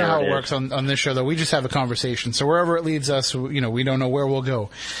know how it works on this show, though. We just have a conversation. So wherever it leads us, we don't know where we'll go.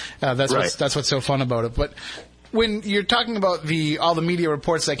 That's what's so fun about it. But when you're talking about all the media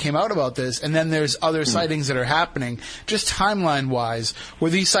reports that came out about this, and then there's other sightings that are happening, just timeline-wise, were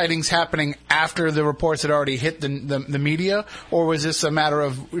these sightings happening after the reports had already hit the media, or was this a matter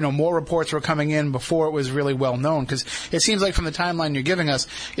of, more reports were coming in before it was really well known? Because it seems like from the timeline you're giving us,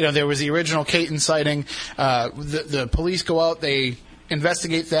 there was the original Caton sighting, the police go out, they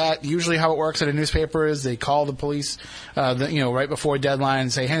investigate that. Usually how it works at a newspaper is they call the police, right before deadline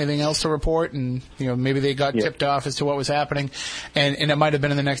and say, hey, anything else to report? And, maybe they got tipped off as to what was happening. And it might have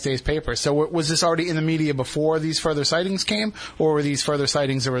been in the next day's paper. So was this already in the media before these further sightings came? Or were these further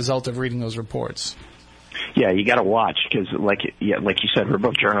sightings a result of reading those reports? Yeah, you got to watch because, like you said, we're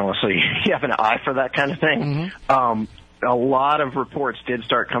both journalists, so you have an eye for that kind of thing. Mm-hmm. A lot of reports did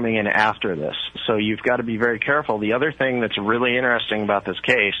start coming in after this, so you've got to be very careful. The other thing that's really interesting about this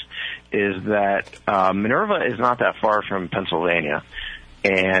case is that Minerva is not that far from Pennsylvania,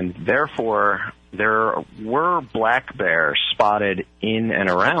 and therefore there were black bears spotted in and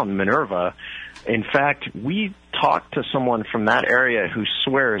around Minerva. In fact, we talked to someone from that area who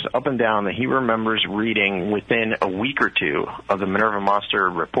swears up and down that he remembers reading within a week or two of the Minerva Monster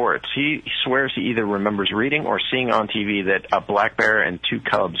reports. He swears he either remembers reading or seeing on TV that a black bear and 2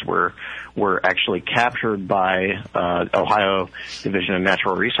 cubs were actually captured by Ohio Division of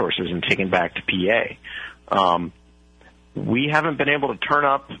Natural Resources and taken back to PA. We haven't been able to turn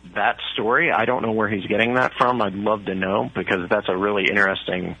up that story. I don't know where he's getting that from. I'd love to know, because that's a really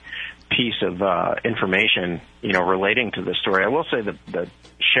interesting piece of information, relating to the story. I will say that the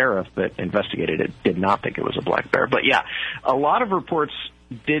sheriff that investigated it did not think it was a black bear. But yeah, a lot of reports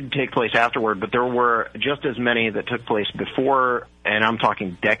did take place afterward, but there were just as many that took place before, and I'm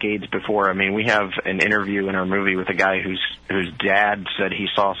talking decades before. I mean, we have an interview in our movie with a guy whose dad said he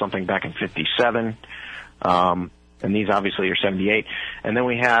saw something back in 57. And these obviously are 78. And then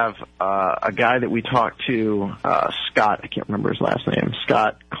we have a guy that we talked to, Scott, I can't remember his last name.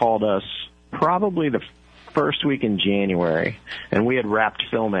 Scott called us probably the first week in January, and we had wrapped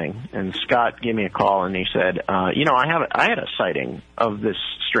filming. And Scott gave me a call, and he said, I had a sighting of this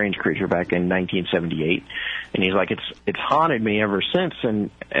strange creature back in 1978. And he's like, it's haunted me ever since.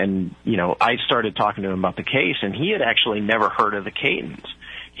 And I started talking to him about the case, and he had actually never heard of the Catons.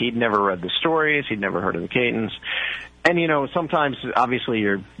 He'd never read the stories. He'd never heard of the Catons. And, sometimes, obviously,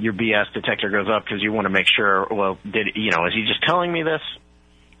 your BS detector goes up because you want to make sure, well, is he just telling me this?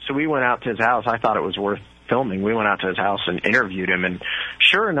 So we went out to his house. I thought it was worth filming. We went out to his house and interviewed him. And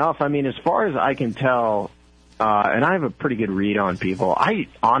sure enough, I mean, as far as I can tell, and I have a pretty good read on people, I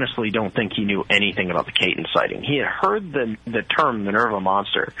honestly don't think he knew anything about the Caton sighting. He had heard the term Minerva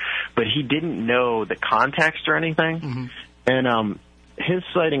Monster, but he didn't know the context or anything. Mm-hmm. And, his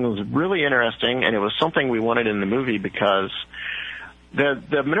sighting was really interesting, and it was something we wanted in the movie because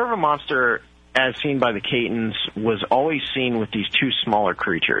the Minerva Monster, as seen by the Catons, was always seen with these 2 smaller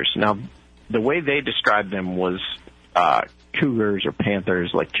creatures. Now, the way they described them was cougars or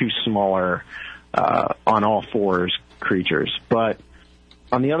panthers, like 2 smaller, on all fours creatures. But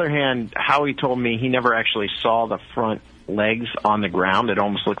on the other hand, Howie told me he never actually saw the front legs on the ground. It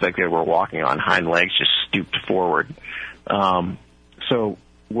almost looked like they were walking on hind legs, just stooped forward. So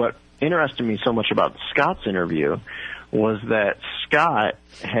what interested me so much about Scott's interview was that Scott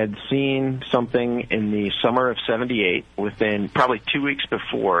had seen something in the summer of 78 within probably 2 weeks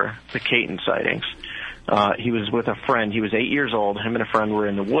before the Caton sightings. He was with a friend. He was 8 years old. Him and a friend were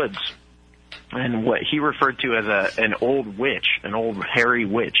in the woods. And what he referred to as an old witch, an old hairy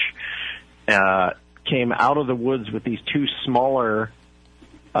witch, came out of the woods with these 2 smaller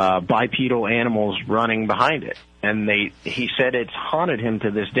bipedal animals running behind it. And he said it's haunted him to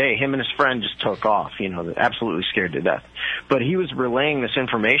this day. Him and his friend just took off, absolutely scared to death. But he was relaying this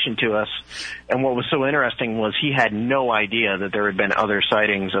information to us, and what was so interesting was he had no idea that there had been other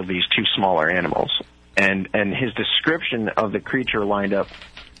sightings of these 2 smaller animals. And his description of the creature lined up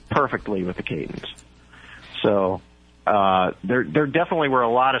perfectly with the Catons. So there definitely were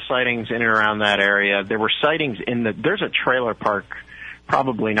a lot of sightings in and around that area. There were sightings there's a trailer park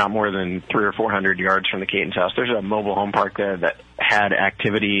probably not more than 300 or 400 yards from the Caton's house. There's a mobile home park there that had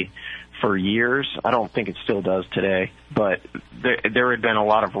activity for years. I don't think it still does today, but there had been a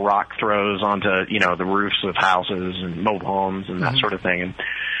lot of rock throws onto, the roofs of houses and mobile homes and that sort of thing.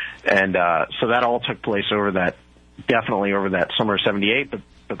 And so that all took place definitely over that summer of 78, but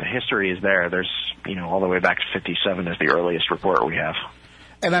the history is there. There's, all the way back to 57 is the earliest report we have.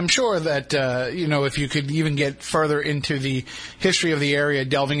 And I'm sure that, if you could even get further into the history of the area,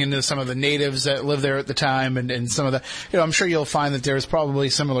 delving into some of the natives that lived there at the time and some of the, I'm sure you'll find that there's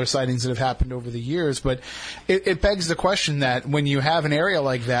probably similar sightings that have happened over the years. But it begs the question that when you have an area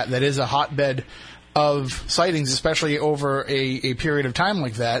like that is a hotbed of sightings, especially over a period of time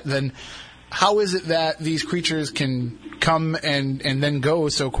like that, then how is it that these creatures can come and then go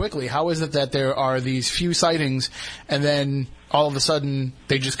so quickly? How is it that there are these few sightings and then all of a sudden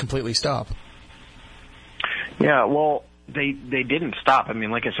they just completely stop? Yeah, well, they didn't stop. I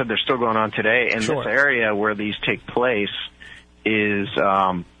mean, like I said, they're still going on today. And This area where these take place is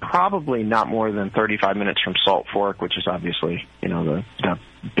probably not more than 35 minutes from Salt Fork, which is obviously, the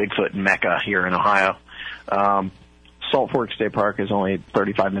Bigfoot mecca here in Ohio. Salt Fork State Park is only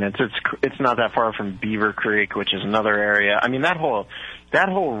 35 minutes. It's not that far from Beaver Creek, which is another area. I mean, that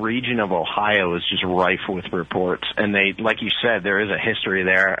whole region of Ohio is just rife with reports, and like you said, there is a history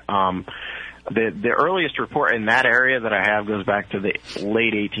there. The earliest report in that area that I have goes back to the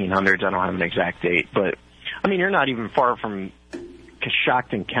late 1800s. I don't have an exact date, but I mean, you're not even far from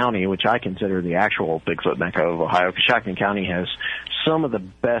Coshocton County, which I consider the actual Bigfoot mecca of Ohio. Coshocton County has some of the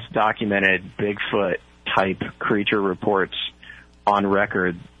best documented Bigfoot type creature reports on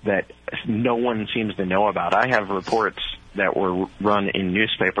record that no one seems to know about. I have reports that were run in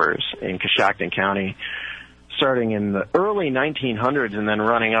newspapers in Coshocton County starting in the early 1900s and then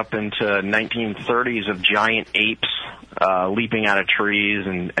running up into 1930s of giant apes leaping out of trees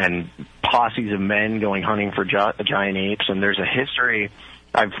and posses of men going hunting for giant apes. And there's a history.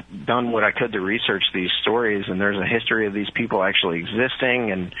 I've done what I could to research these stories, and there's a history of these people actually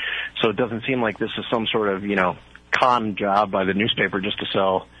existing. And so it doesn't seem like this is some sort of, con job by the newspaper just to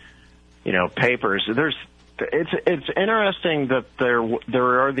sell, papers. It's interesting that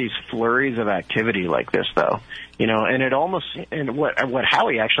there are these flurries of activity like this, though, and what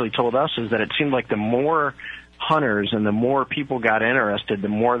Howie actually told us is that it seemed like the more hunters and the more people got interested, the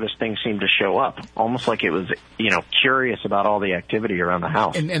more this thing seemed to show up, almost like it was, curious about all the activity around the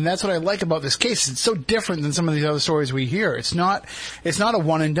house. And that's what I like about this case. It's so different than some of these other stories we hear. It's not a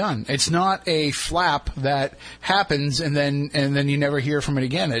one and done. It's not a flap that happens and then you never hear from it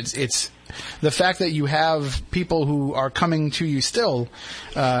again. It's the fact that you have people who are coming to you still,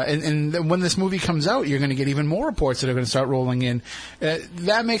 and when this movie comes out, you're going to get even more reports that are going to start rolling in.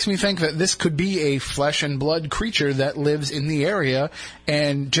 That makes me think that this could be a flesh and blood creature that lives in the area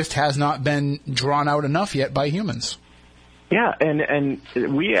and just has not been drawn out enough yet by humans. Yeah, and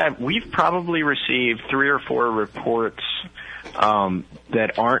we've probably received 3 or 4 reports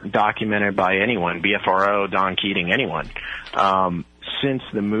that aren't documented by anyone, BFRO, Don Keating, anyone. Since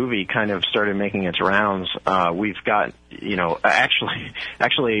the movie kind of started making its rounds, we've got,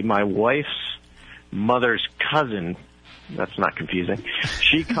 actually my wife's mother's cousin, that's not confusing,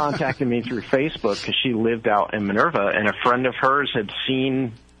 she contacted me through Facebook because she lived out in Minerva, and a friend of hers had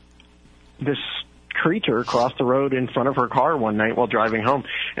seen this creature cross the road in front of her car one night while driving home.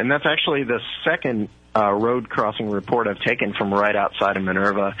 And that's actually the second road crossing report I've taken from right outside of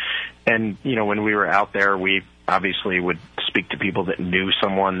Minerva. And, when we were out there, we obviously would speak to people that knew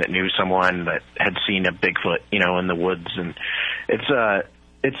someone that had seen a Bigfoot, in the woods. And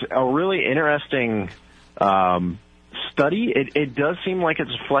it's a really interesting study. It does seem like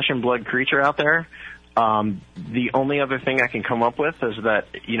it's a flesh and blood creature out there. The only other thing I can come up with is that,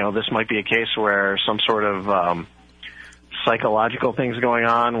 this might be a case where some sort of psychological things going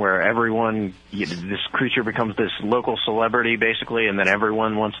on where everyone, this creature becomes this local celebrity basically, and then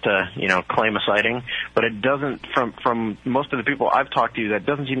everyone wants to, claim a sighting. But it doesn't, from most of the people I've talked to, that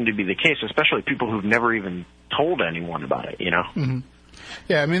doesn't seem to be the case, especially people who've never even told anyone about it, Mm-hmm.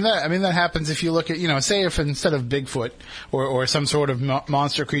 Yeah, I mean that happens if you look at, say if instead of Bigfoot or some sort of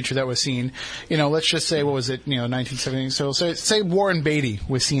monster creature that was seen, let's just say, what was it, 1970, so say Warren Beatty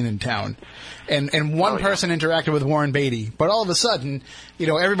was seen in town. And one person interacted with Warren Beatty, but all of a sudden,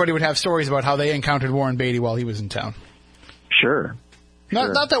 everybody would have stories about how they encountered Warren Beatty while he was in town. Sure.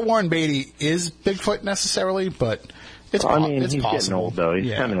 Not that Warren Beatty is Bigfoot necessarily, but it's he's possible. Getting old though.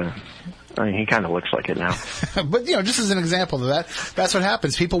 He's he kind of looks like it now. But, just as an example of that's what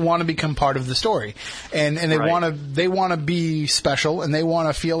happens. People want to become part of the story. And they want to be special, and they want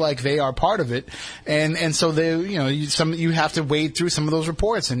to feel like they are part of it. And so you have to wade through some of those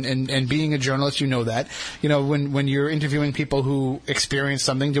reports. And being a journalist, that. When you're interviewing people who experience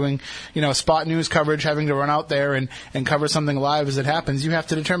something, doing, spot news coverage, having to run out there and cover something live as it happens, you have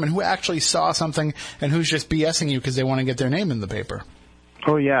to determine who actually saw something and who's just BSing you because they want to get their name in the paper.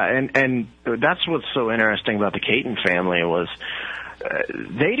 Oh yeah, and that's what's so interesting about the Caton family was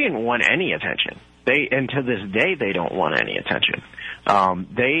they didn't want any attention. And to this day they don't want any attention.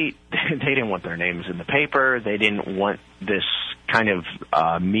 They didn't want their names in the paper. They didn't want this kind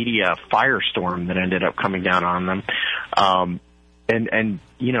of media firestorm that ended up coming down on them. And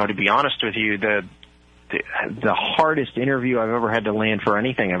to be honest with you, the hardest interview I've ever had to land for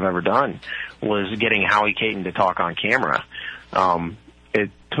anything I've ever done was getting Howie Caton to talk on camera. It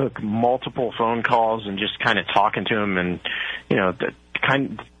took multiple phone calls and just kind of talking to him and,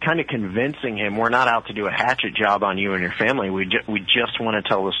 kind of convincing him we're not out to do a hatchet job on you and your family. We just want to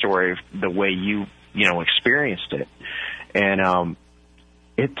tell the story the way you experienced it. And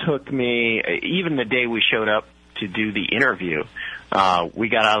it took me, even the day we showed up to do the interview, we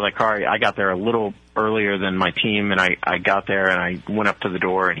got out of the car. I got there a little earlier than my team, and I got there and I went up to the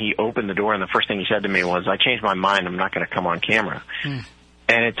door, and he opened the door, and the first thing he said to me was, "I changed my mind. I'm not going to come on camera."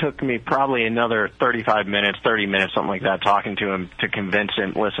 And it took me probably another 35 minutes, 30 minutes, something like that, talking to him to convince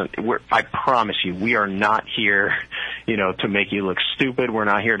him, listen, I promise you, we are not here, to make you look stupid. We're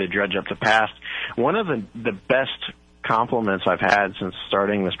not here to dredge up the past. One of the best compliments I've had since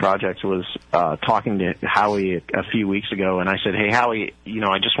starting this project was talking to Howie a few weeks ago, and I said, "Hey, Howie,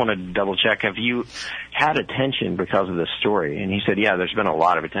 I just wanted to double check. Have you had attention because of this story?" And he said, "Yeah, there's been a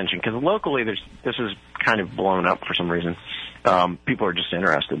lot of attention because locally this is kind of blown up for some reason. People are just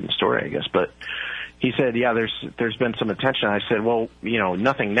interested in the story, I guess." But he said, "Yeah, there's been some attention." I said, "Well,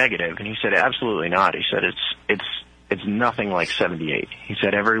 nothing negative," and he said, "Absolutely not." He said, It's nothing like 78. He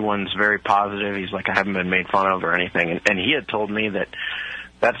said, everyone's very positive. He's like, I haven't been made fun of or anything. And he had told me that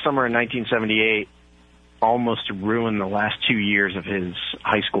summer in 1978 almost ruined the last 2 years of his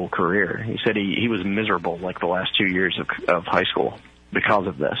high school career. He said he was miserable like the last 2 years of high school because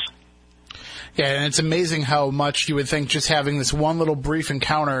of this. Yeah, and it's amazing how much you would think just having this one little brief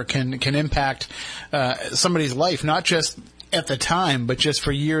encounter can impact somebody's life, not just at the time, but just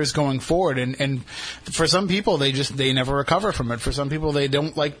for years going forward. And for some people, they never recover from it. For some people, they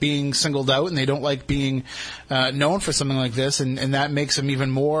don't like being singled out, and they don't like being known for something like this, and that makes them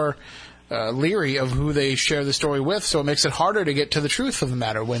even more leery of who they share the story with. So it makes it harder to get to the truth of the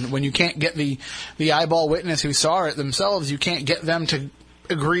matter. When you can't get the eyeball witness who saw it themselves, you can't get them to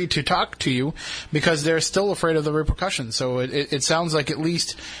agree to talk to you because they're still afraid of the repercussions. So it sounds like at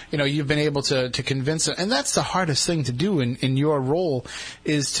least, you've been able to convince them. And that's the hardest thing to do in your role,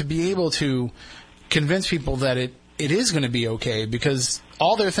 is to be able to convince people that it is going to be okay, because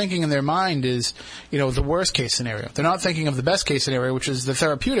all they're thinking in their mind is, the worst case scenario. They're not thinking of the best case scenario, which is the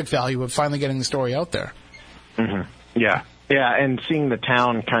therapeutic value of finally getting the story out there. Mm-hmm. Yeah. Yeah, and seeing the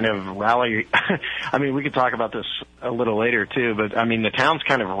town kind of rally. I mean, we could talk about this a little later, too, but, the town's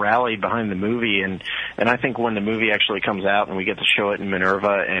kind of rallied behind the movie, and I think when the movie actually comes out and we get to show it in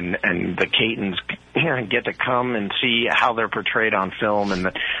Minerva and the Catons get to come and see how they're portrayed on film, and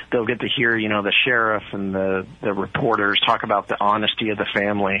they'll get to hear, the sheriff and the reporters talk about the honesty of the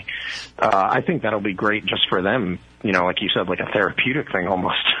family. I think that'll be great just for them, like you said, like a therapeutic thing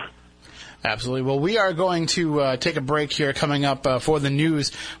almost. Absolutely. Well, we are going to take a break here coming up for the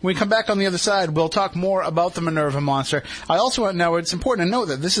news. When we come back on the other side, we'll talk more about the Minerva Monster. I also want to know, it's important to note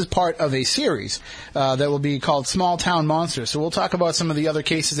that this is part of a series that will be called Small Town Monsters. So we'll talk about some of the other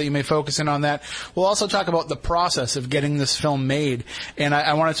cases that you may focus in on that. We'll also talk about the process of getting this film made. And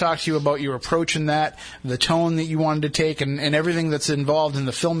I want to talk to you about your approach in that, the tone that you wanted to take, and everything that's involved in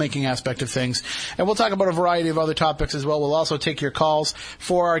the filmmaking aspect of things. And we'll talk about a variety of other topics as well. We'll also take your calls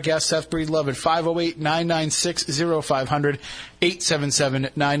for our guest, Seth Breedlove, at 508-996-0500,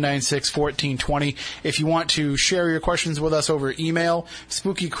 877-996-1420. If you want to share your questions with us over email,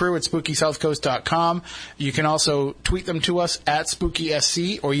 spookycrew@spookysouthcoast.com. You can also tweet them to us at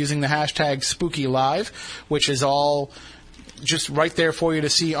SpookySC or using the hashtag SpookyLive, which is all just right there for you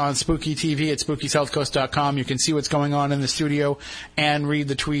to see on Spooky TV at SpookySouthCoast.com. You can see what's going on in the studio and read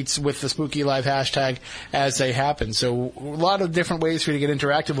the tweets with the Spooky Live hashtag as they happen. So a lot of different ways for you to get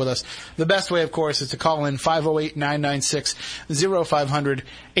interactive with us. The best way, of course, is to call in 508-996-0500,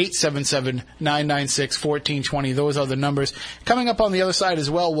 877-996-1420. Those are the numbers. Coming up on the other side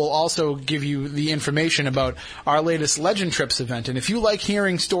as well, we'll also give you the information about our latest Legend Trips event. And if you like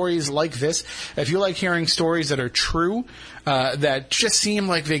hearing stories like this, if you like hearing stories that are true, that just seem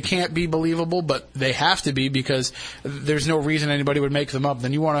like they can't be believable, but they have to be because there's no reason anybody would make them up,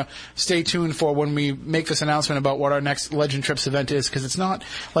 then you want to stay tuned for when we make this announcement about what our next Legend Trips event is, because it's not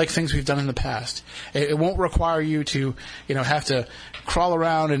like things we've done in the past. It won't require you to, have to crawl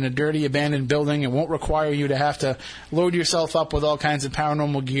around in a dirty, abandoned building. It won't require you to have to load yourself up with all kinds of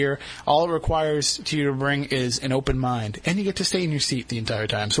paranormal gear. All it requires to you to bring is an open mind, and you get to stay in your seat the entire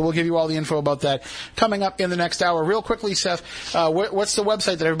time. So we'll give you all the info about that coming up in the next hour. Real quickly, Seth, what's the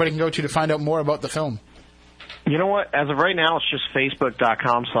website that everybody can go to find out more about the film? You know what? As of right now, it's just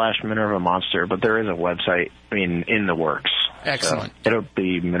Facebook.com/Minerva Monster, but there is a website, in the works. Excellent. So it'll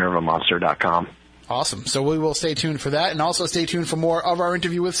be MinervaMonster.com. Awesome. So we will stay tuned for that, and also stay tuned for more of our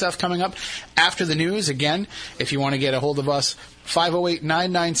interview with Seth coming up after the news. Again, if you want to get a hold of us,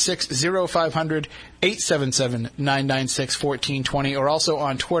 508-996-0500, 877-996-1420, or also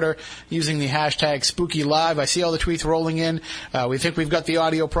on Twitter using the hashtag SpookyLive. I see all the tweets rolling in. We think we've got the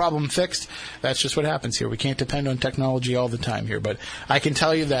audio problem fixed. That's just what happens here. We can't depend on technology all the time here, but I can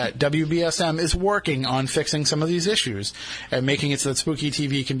tell you that WBSM is working on fixing some of these issues and making it so that Spooky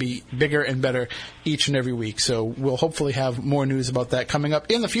TV can be bigger and better each and every week. So we'll hopefully have more news about that coming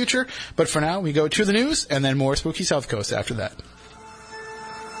up in the future. But for now, we go to the news and then more Spooky South Coast after that.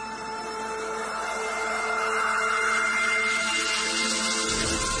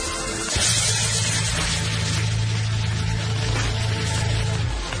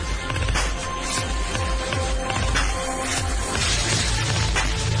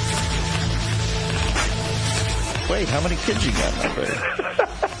 Wait, how many kids you got out there?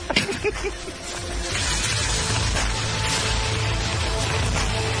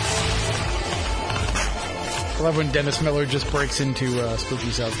 I love when Dennis Miller just breaks into Spooky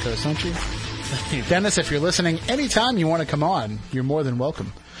South Coast, don't you? Dennis, if you're listening, anytime you want to come on, you're more than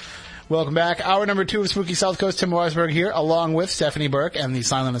welcome. Welcome back. Hour number 2 of Spooky South Coast. Tim Weisberg here, along with Stephanie Burke and the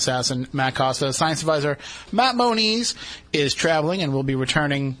silent assassin, Matt Costa. Science advisor Matt Moniz is traveling and will be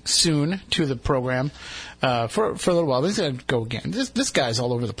returning soon to the program for a little while. He's going to go again. This guy's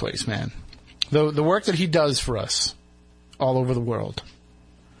all over the place, man. The work that he does for us all over the world.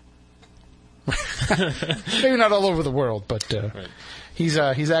 Maybe not all over the world, but right. He's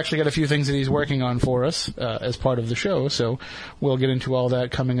actually got a few things that he's working on for us as part of the show, so we'll get into all that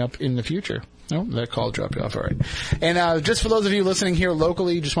coming up in the future. Oh, that call dropped you off. All right. And just for those of you listening here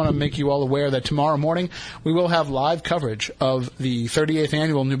locally, just want to make you all aware that tomorrow morning we will have live coverage of the 38th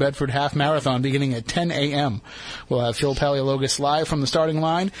Annual New Bedford Half Marathon beginning at 10 a.m. We'll have Phil Paleologus live from the starting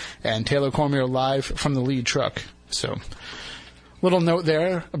line and Taylor Cormier live from the lead truck. So, little note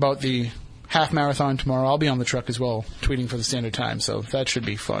there about the half marathon tomorrow. I'll be on the truck as well, tweeting for the Standard Time, so that should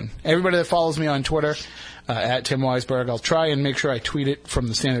be fun. Everybody that follows me on Twitter, at Tim Weisberg, I'll try and make sure I tweet it from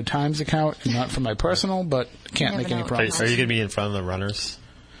the Standard Times account and not from my personal, but can't make any promises. Are you going to be in front of the runners?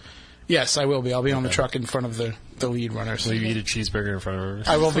 Yes, I will be. I'll be on the truck in front of the lead runners. Will you eat a cheeseburger in front of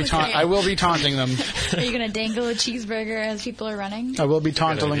her? I will be taunting them. Are you going to dangle a cheeseburger as people are running? I will be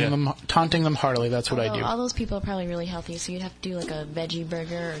taunting them heartily. That's what I do. All those people are probably really healthy, so you'd have to do like a veggie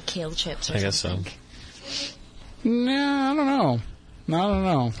burger or kale chips or something. I guess so. No, I don't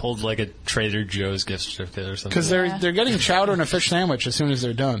know. Hold like a Trader Joe's gift certificate or something. Because they're getting chowder and a fish sandwich as soon as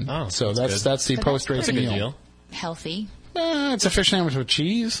they're done. Oh, so that's the post-race meal. Healthy. It's a fish sandwich with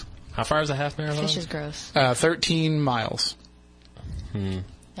cheese. How far is a half marathon? Fish is gross. 13 miles.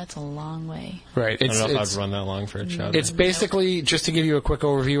 That's a long way. Right. I don't know if I'd run that long for a chowder. It's basically, just to give you a quick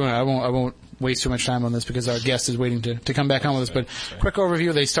overview, and I won't waste too much time on this because our guest is waiting to come back on with us, but quick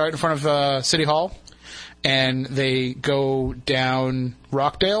overview, they start in front of City Hall, and they go down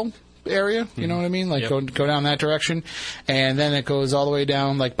Rockdale area, you know what I mean? Like go down that direction, and then it goes all the way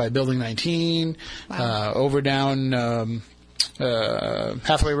down like by Building 19, over down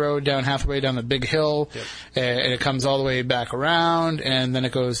Hathaway Road, down Hathaway, down the big hill, and it comes all the way back around, and then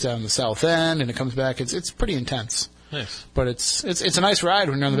it goes down the south end, and it comes back. It's pretty intense. Nice, but it's a nice ride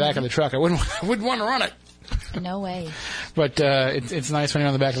when you're on the back of the truck. I wouldn't want to run it. No way. But it's nice when you're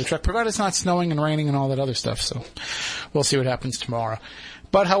on the back of the truck, provided it's not snowing and raining and all that other stuff. So we'll see what happens tomorrow.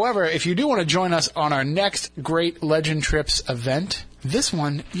 But, however, if you do want to join us on our next Great Legend Trips event, this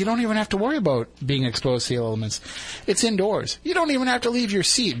one, you don't even have to worry about being exposed to the elements. It's indoors. You don't even have to leave your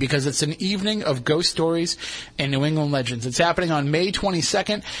seat because it's an evening of ghost stories and New England legends. It's happening on May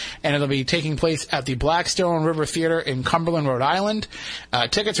 22nd, and it'll be taking place at the Blackstone River Theater in Cumberland, Rhode Island.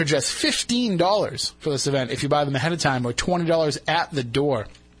 Tickets are just $15 for this event if you buy them ahead of time, or $20 at the door.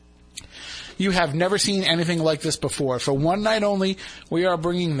 You have never seen anything like this before. For one night only, we are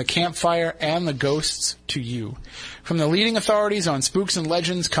bringing the campfire and the ghosts to you. From the leading authorities on spooks and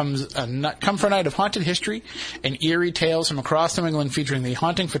legends come for a night of haunted history and eerie tales from across New England featuring the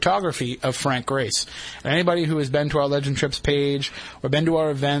haunting photography of Frank Grace. And anybody who has been to our Legend Trips page or been to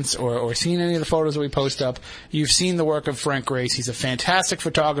our events or seen any of the photos that we post up, you've seen the work of Frank Grace. He's a fantastic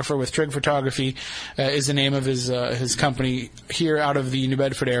photographer with Trig Photography is the name of his company here out of the New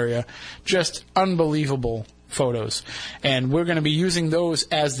Bedford area. Just unbelievable photos. And we're going to be using those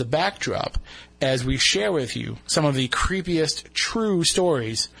as the backdrop as we share with you some of the creepiest true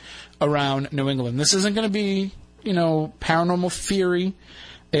stories around New England. This isn't going to be, paranormal theory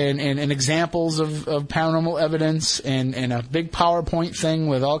and examples of paranormal evidence and a big PowerPoint thing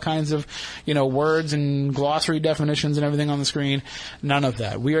with all kinds of, words and glossary definitions and everything on the screen. None of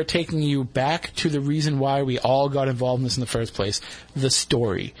that. We are taking you back to the reason why we all got involved in this in the first place. The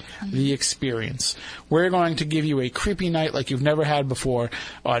story. The experience. We're going to give you a creepy night like you've never had before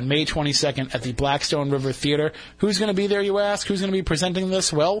on May 22nd at the Blackstone River Theater. Who's going to be there, you ask? Who's going to be presenting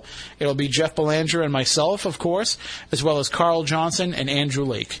this? Well, it'll be Jeff Belanger and myself, of course, as well as Carl Johnson and Andrew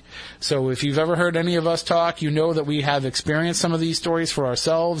Lake. So if you've ever heard any of us talk, you know that we have experienced some of these stories for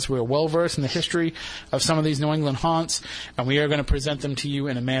ourselves. We're well-versed in the history of some of these New England haunts, and we are going to present them to you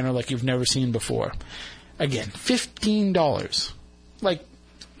in a manner like you've never seen before. Again, $15. Like,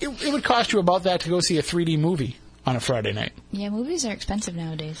 it would cost you about that to go see a 3D movie on a Friday night. Yeah, movies are expensive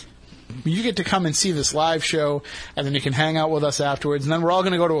nowadays. You get to come and see this live show, and then you can hang out with us afterwards, and then we're all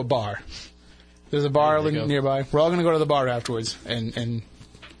going to go to a bar. There's a bar nearby. We're all going to go to the bar afterwards and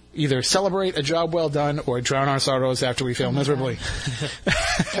either celebrate a job well done or drown our sorrows after we fail miserably.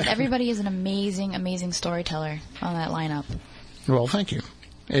 And everybody is an amazing, amazing storyteller on that lineup. Well, thank you.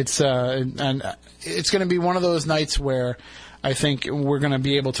 It's and it's going to be one of those nights where I think we're going to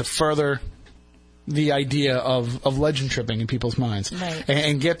be able to further the idea of legend tripping in people's minds, right.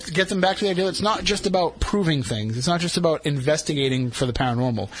 and get them back to the idea that it's not just about proving things. It's not just about investigating for the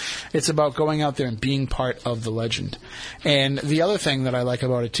paranormal. It's about going out there and being part of the legend. And the other thing that I like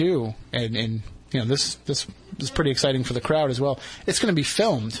about it too, and you know, this is pretty exciting for the crowd as well. It's going to be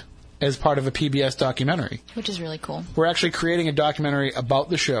filmed as part of a PBS documentary, which is really cool. We're actually creating a documentary about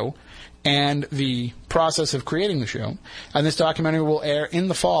the show and the process of creating the show, and this documentary will air in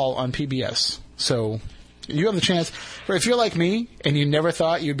the fall on PBS. So you have the chance, or if you're like me and you never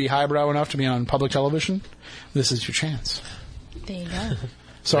thought you'd be highbrow enough to be on public television, this is your chance. There you go.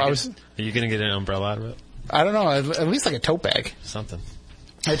 So Are you going to get an umbrella out of it? I don't know, at least like a tote bag. Something.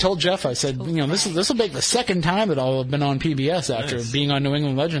 I told Jeff, I said, you know, this will make the second time that I'll have been on PBS after being on New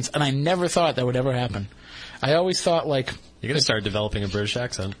England Legends, and I never thought that would ever happen. I always thought, like... You're going to start developing a British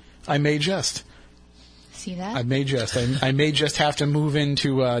accent. I may just. See that? I may just. I may just have to move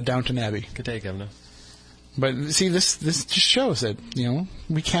into Downton Abbey. Good day, Governor. But see, this just shows that, you know,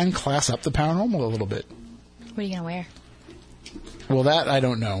 we can class up the paranormal a little bit. What are you going to wear? Well, that I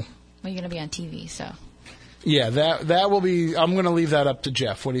don't know. Well, you're going to be on TV, so... Yeah, that will be... I'm going to leave that up to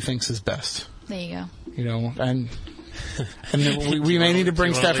Jeff, what he thinks is best. There you go. You know, and we may need to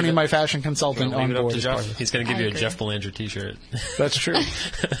bring Stephanie, my fashion consultant, on board. He's going to give you a Jeff Belanger t-shirt. That's true.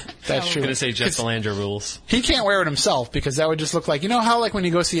 That's true. Going to say Jeff Belanger rules. He can't wear it himself because that would just look like... You know how, like, when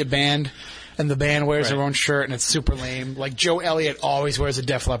you go see a band and the band wears their own shirt and it's super lame? Like, Joe Elliott always wears a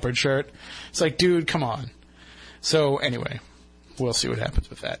Def Leppard shirt. It's like, dude, come on. So, anyway, we'll see what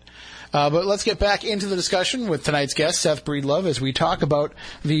happens with that. But let's get back into the discussion with tonight's guest, Seth Breedlove, as we talk about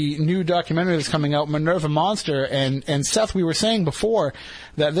the new documentary that's coming out, Minerva Monster. And Seth, we were saying before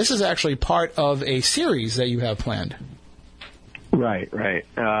that this is actually part of a series that you have planned. Right.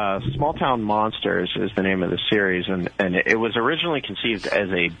 Small Town Monsters is the name of the series, and it was originally conceived as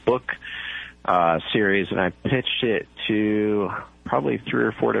a book series, and I pitched it to probably 3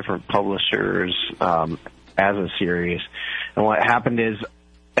 or 4 different publishers as a series. And what happened is,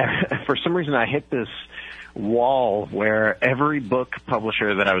 for some reason, I hit this wall where every book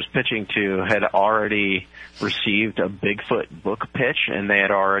publisher that I was pitching to had already received a Bigfoot book pitch, and they had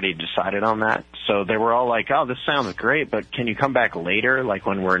already decided on that. So they were all like, oh, this sounds great, but can you come back later, like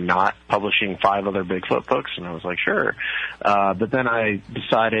when we're not publishing 5 other Bigfoot books? And I was like, sure. But then I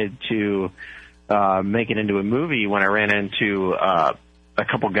decided to make it into a movie when I ran into a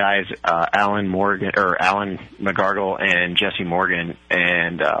couple guys, Alan McGargle and Jesse Morgan,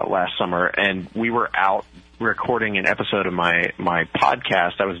 and last summer, and we were out recording an episode of my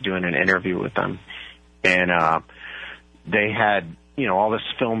podcast. I was doing an interview with them, and they had, you know, all this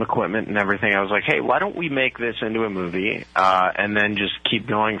film equipment and everything. I was like, hey, why don't we make this into a movie and then just keep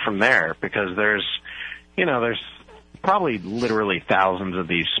going from there? Because there's probably literally thousands of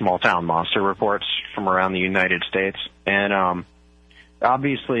these small town monster reports from around the United States, and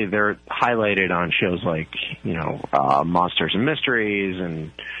obviously, they're highlighted on shows like, you know, Monsters and Mysteries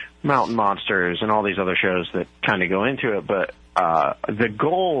and Mountain Monsters and all these other shows that kind of go into it. But the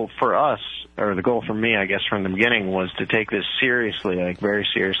goal for us, or the goal for me, I guess, from the beginning was to take this seriously, like very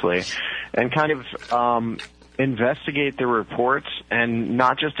seriously, and kind of investigate the reports, and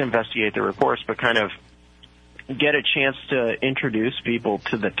not just investigate the reports, but kind of get a chance to introduce people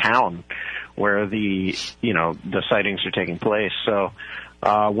to the town where the sightings are taking place. So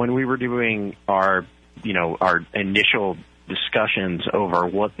when we were doing our initial discussions over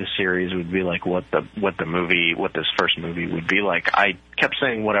what the series would be like, what this first movie would be like, I kept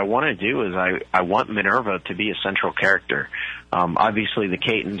saying what I want to do is I want Minerva to be a central character. Obviously the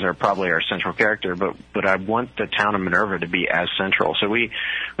Catons are probably our central character, but I want the town of Minerva to be as central. So we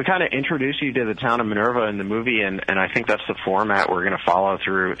kind of introduce you to the town of Minerva in the movie, and I think that's the format we're going to follow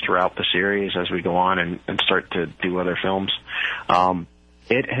throughout the series as we go on and start to do other films.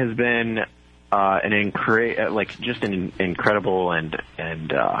 It has been an incredible and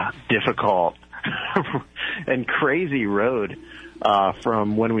difficult and crazy road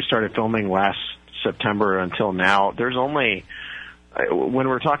from when we started filming last September until now. When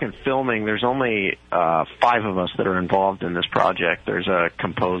we're talking filming, there's only 5 of us that are involved in this project. There's a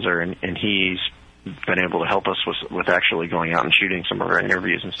composer, and he's been able to help us with actually going out and shooting some of our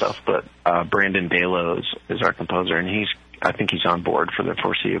interviews and stuff. But Brandon Delos is our composer, and I think he's on board for the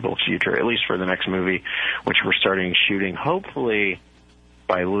foreseeable future, at least for the next movie, which we're starting shooting hopefully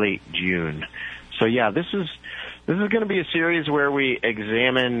by late June. So yeah, this is This is going to be a series where we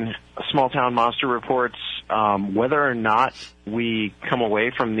examine small-town monster reports, whether or not we come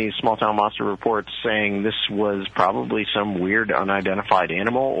away from these small-town monster reports saying this was probably some weird unidentified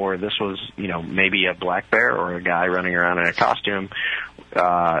animal, or this was, maybe a black bear or a guy running around in a costume.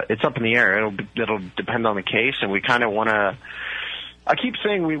 It's up in the air. It'll depend on the case, and we kind of want to... I keep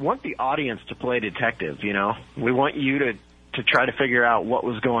saying we want the audience to play detective, We want you to try to figure out what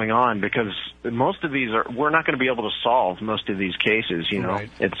was going on, because most of these we're not going to be able to solve most of these cases, Right.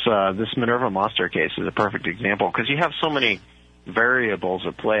 It's this Minerva monster case is a perfect example, because you have so many variables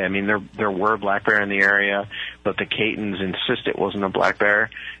at play. I mean, there were black bear in the area, but the Catons insist it wasn't a black bear,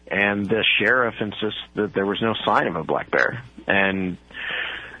 and the sheriff insists that there was no sign of a black bear. And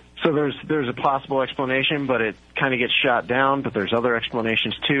so there's a possible explanation, but it kind of gets shot down, but there's other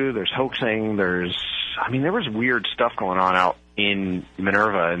explanations too. There's hoaxing, there was weird stuff going on out in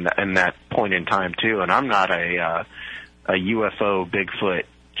Minerva in that point in time too. And I'm not a UFO Bigfoot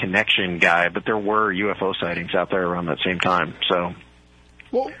connection guy, but there were UFO sightings out there around that same time. So,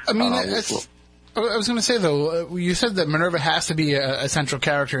 well, I mean, I was going to say though, you said that Minerva has to be a central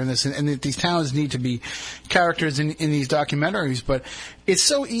character in this, and that these towns need to be characters in these documentaries. But it's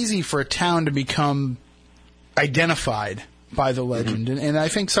so easy for a town to become identified by the legend, and I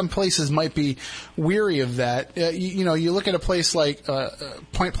think some places might be weary of that. You look at a place like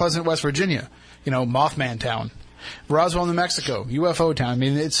Point Pleasant, West Virginia, Mothman Town. Roswell, New Mexico, UFO Town. I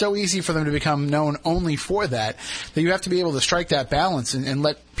mean, it's so easy for them to become known only for that you have to be able to strike that balance and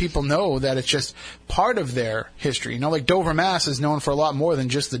let people know that it's just part of their history. Like Dover, Mass. is known for a lot more than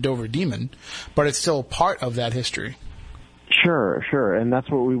just the Dover Demon, but it's still part of that history. Sure, and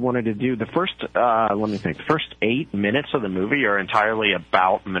that's what we wanted to do. The first, the first 8 minutes of the movie are entirely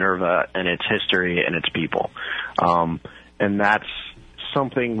about Minerva and its history and its people. And that's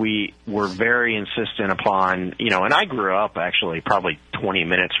something we were very insistent upon, and I grew up actually probably 20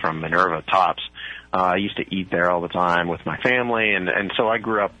 minutes from Minerva tops. I used to eat there all the time with my family, and so I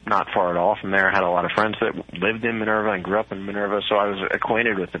grew up not far at all from there. I had a lot of friends that lived in Minerva and grew up in Minerva, so I was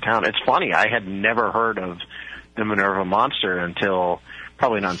acquainted with the town. It's funny, I had never heard of the Minerva monster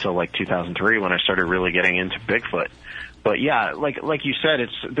probably not until like 2003 when I started really getting into Bigfoot. But yeah, like you said,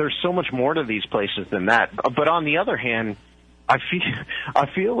 there's so much more to these places than that. But on the other hand, I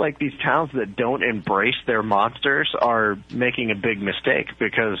feel like these towns that don't embrace their monsters are making a big mistake,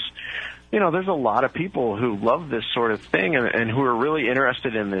 because there's a lot of people who love this sort of thing and who are really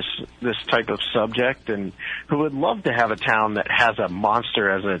interested in this type of subject, and who would love to have a town that has a monster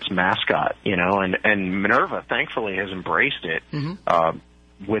as its mascot, and Minerva thankfully has embraced it.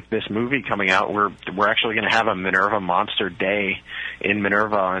 With this movie coming out, we're actually going to have a Minerva Monster Day in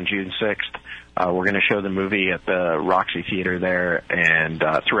Minerva on June 6th. We're going to show the movie at the Roxy Theater there, and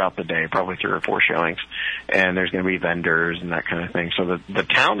throughout the day, probably 3 or 4 showings. And there's going to be vendors and that kind of thing. So the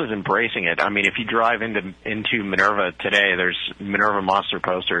town is embracing it. I mean, if you drive into Minerva today, there's Minerva Monster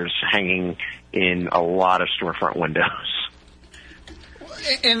posters hanging in a lot of storefront windows.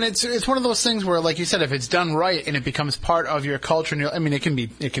 And it's one of those things where, like you said, if it's done right and it becomes part of your culture, I mean, it can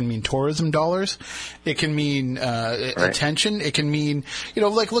mean tourism dollars, it can mean attention, it can mean,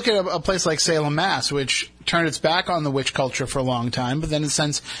 like look at a place like Salem, Mass, which turned its back on the witch culture for a long time, but then in a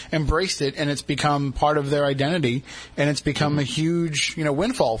sense embraced it, and it's become part of their identity, and it's become a huge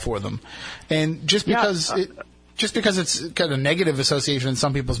windfall for them. And just because it's got a negative association in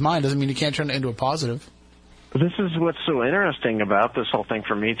some people's mind doesn't mean you can't turn it into a positive. This is what's so interesting about this whole thing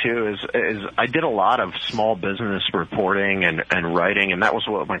for me too, is I did a lot of small business reporting and writing, and that was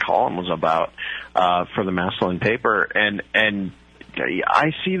what my column was about for the Massillon paper. And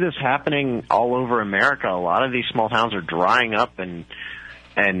I see this happening all over America. A lot of these small towns are drying up and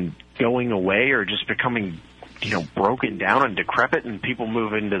going away, or just becoming broken down and decrepit, and people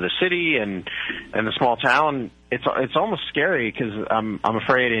move into the city and the small town. It's almost scary, because I'm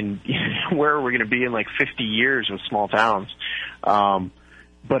afraid where we're going to be in like 50 years with small towns.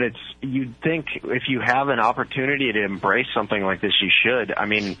 But you'd think if you have an opportunity to embrace something like this, you should. I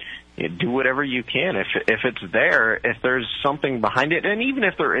mean, do whatever you can. If it's there, if there's something behind it, and even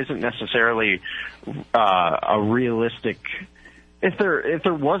if there isn't necessarily a realistic. If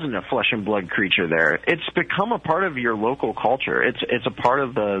there wasn't a flesh and blood creature there, it's become a part of your local culture. It's a part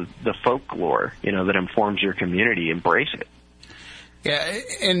of the folklore, that informs your community. Embrace it. Yeah,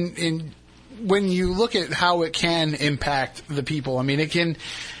 and when you look at how it can impact the people, I mean, it can,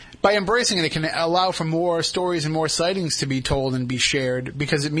 by embracing it, it can allow for more stories and more sightings to be told and be shared,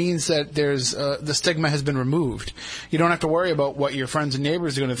 because it means that there's the stigma has been removed. You don't have to worry about what your friends and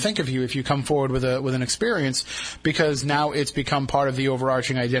neighbors are going to think of you if you come forward with an experience, because now it's become part of the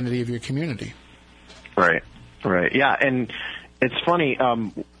overarching identity of your community. Right. Right. Yeah, and it's funny.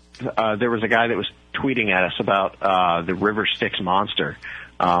 There was a guy that was tweeting at us about the River Styx monster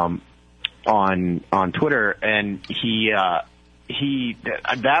on Twitter, and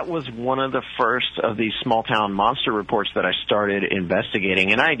that was one of the first of these small town monster reports that I started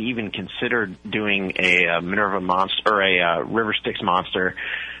investigating, and I'd even considered doing a Minerva monster or a River Styx monster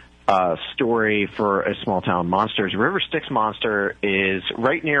story for a small town monsters. River Styx monster is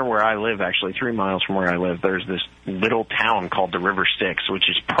right near where I live, actually 3 miles from where I live. There's this little town called the River Styx, which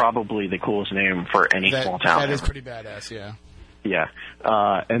is probably the coolest name for any small town. That is pretty badass, yeah. Yeah,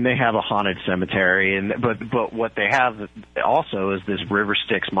 and they have a haunted cemetery, but what they have also is this River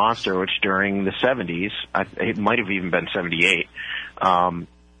Styx monster, which during the 70s, it might have even been 78,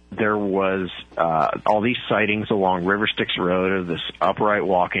 there was all these sightings along River Styx Road of this upright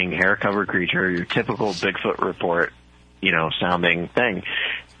walking, hair-covered creature, your typical Bigfoot report, sounding thing.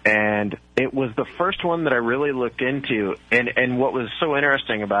 And it was the first one that I really looked into. And what was so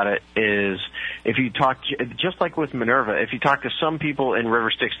interesting about it is if you talk, just like with Minerva, if you talk to some people in River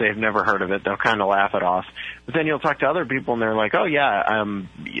Styx, they've never heard of it. They'll kind of laugh it off. But then you'll talk to other people and they're like, oh yeah,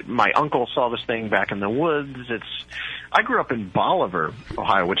 my uncle saw this thing back in the woods. I grew up in Bolivar,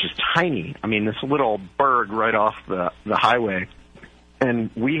 Ohio, which is tiny. I mean, this little burg right off the highway.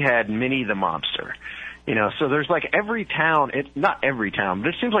 And we had Minnie the Mobster. So there's like every town, not every town, but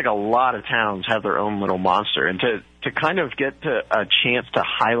it seems like a lot of towns have their own little monster. And to kind of get to a chance to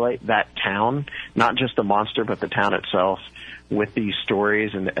highlight that town, not just the monster, but the town itself with these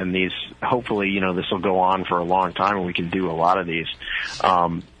stories and these, hopefully, this will go on for a long time and we can do a lot of these.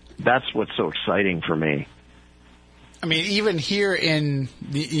 That's what's so exciting for me. I mean, even here in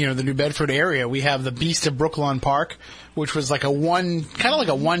the New Bedford area, we have the Beast of Brooklawn Park, which was like a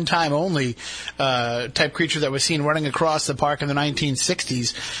one-time only type creature that was seen running across the park in the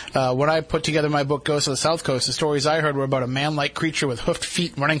 1960s. When I put together my book Ghosts of the South Coast, the stories I heard were about a man-like creature with hoofed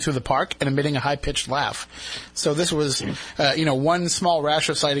feet running through the park and emitting a high-pitched laugh. So this was, one small rash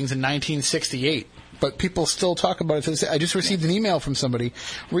of sightings in 1968. But people still talk about it. I just received an email from somebody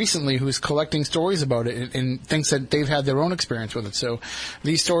recently who's collecting stories about it and thinks that they've had their own experience with it. So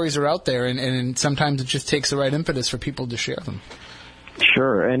these stories are out there, and sometimes it just takes the right impetus for people to share them.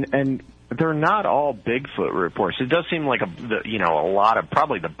 Sure, and they're not all Bigfoot reports. It does seem like a lot of,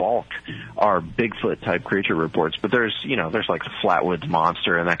 probably the bulk are Bigfoot type creature reports. But there's like the Flatwoods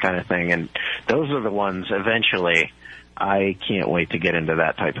Monster and that kind of thing, and those are the ones eventually. I can't wait to get into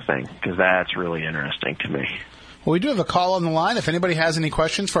that type of thing because that's really interesting to me. Well, we do have a call on the line. If anybody has any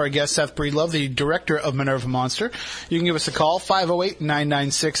questions for our guest, Seth Breedlove, the director of Minerva Monster, you can give us a call,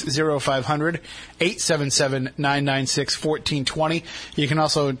 508-996-0500, 877-996-1420. You can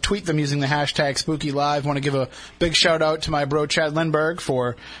also tweet them using the hashtag SpookyLive. I want to give a big shout-out to my bro, Chad Lindbergh,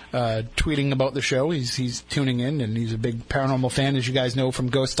 for tweeting about the show. He's tuning in, and he's a big paranormal fan, as you guys know, from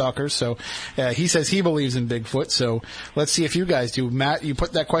Ghost Stalkers. So he says he believes in Bigfoot. So let's see if you guys do. Matt, you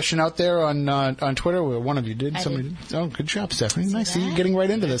put that question out there on Twitter, or one of you did. Oh, good job, Stephanie. Nice. See you getting right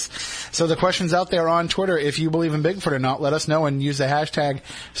into this. So the question's out there on Twitter. If you believe in Bigfoot or not, let us know and use the hashtag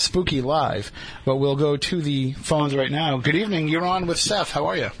SpookyLive. But we'll go to the phones right now. Good evening. You're on with Seth. How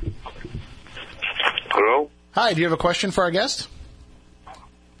are you? Hello? Hi. Do you have a question for our guest?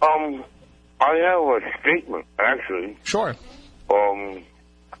 I have a statement, actually. Sure. It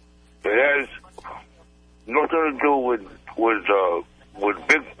has nothing to do with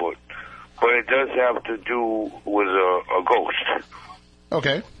Bigfoot. But it does have to do with a ghost.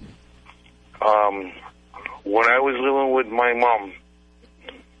 Okay. When I was living with my mom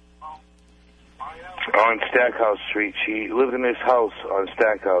on Stackhouse Street, she lived in this house on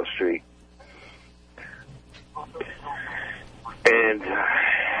Stackhouse Street. And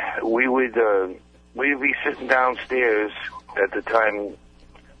we would be sitting downstairs at the time,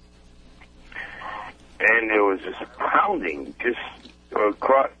 and there was this pounding, because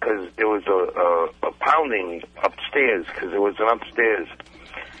there was a pounding upstairs, because there was an upstairs,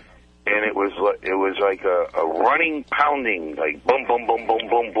 and it was like a running pounding, like boom, boom, boom, boom,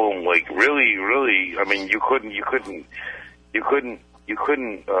 boom, boom, like really, really. I mean, you couldn't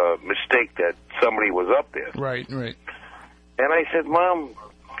mistake that somebody was up there. Right. And I said, Mom,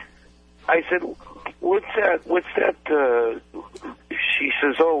 what's that? She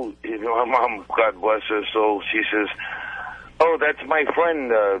says, oh, my mom, God bless her soul, she says, oh, that's my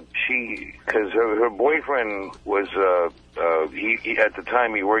friend. Because her boyfriend was, he at the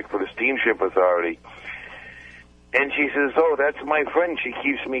time he worked for the Steamship Authority. And she says, oh, that's my friend. She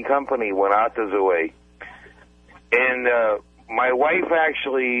keeps me company when Arthur's away. And my wife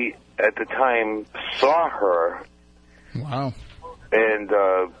actually, at the time, saw her. Wow. And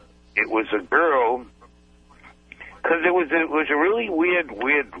it was a girl because it was a really weird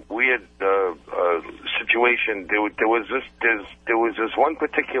situation. There was this one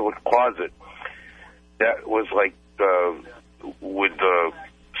particular closet that was like with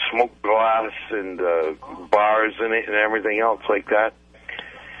smoked glass and bars in it and everything else like that.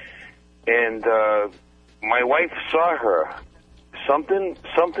 And my wife saw her. Something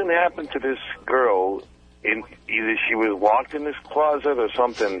happened to this girl. Either she was locked in this closet or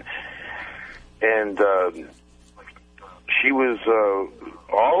something, and she was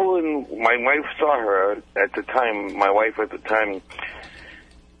all in. My wife saw her at the time. My wife at the time,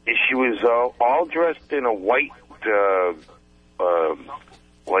 she was all dressed in a white,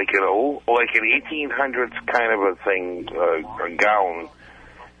 like an 1800s kind of a thing, a gown,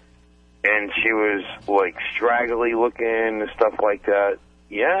 and she was like straggly looking and stuff like that.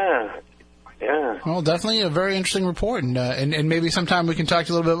 Yeah. Yeah. Well, definitely a very interesting report, and maybe sometime we can talk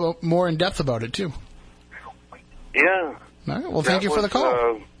to you a little bit more in depth about it too. Yeah. All right. Well, thank you for the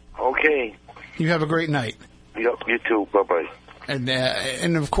call. Okay. You have a great night. Yep. You too. Bye bye.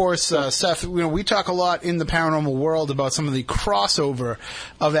 And of course, Seth, we talk a lot in the paranormal world about some of the crossover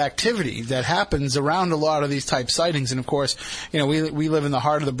of activity that happens around a lot of these type sightings. And of course, we live in the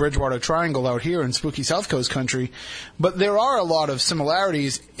heart of the Bridgewater Triangle out here in spooky South Coast country, but there are a lot of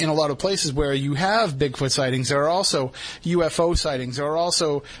similarities in a lot of places where you have Bigfoot sightings. There are also UFO sightings. There are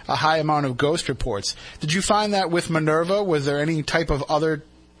also a high amount of ghost reports. Did you find that with Minerva? Was there any type of other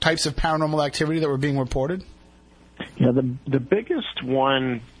types of paranormal activity that were being reported? Yeah, the biggest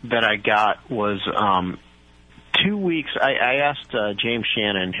one that I got was 2 weeks. I asked James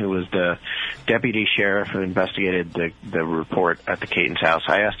Shannon, who was the deputy sheriff who investigated the report at the Caton's house.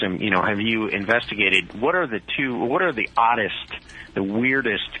 I asked him, have you investigated what are the oddest, the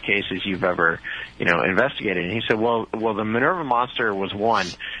weirdest cases you've ever, investigated? And he said, well, the Minerva monster was one,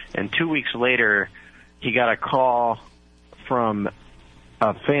 and 2 weeks later, he got a call from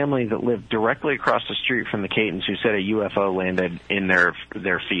a family that lived directly across the street from the Catons who said a UFO landed in their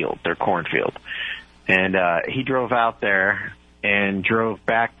field, their cornfield. And he drove out there and drove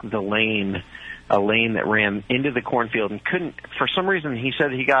back a lane that ran into the cornfield and couldn't, for some reason, he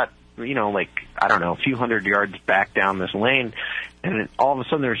said he got, a few hundred yards back down this lane, and all of a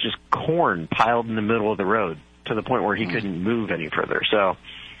sudden there was just corn piled in the middle of the road to the point where he couldn't move any further. So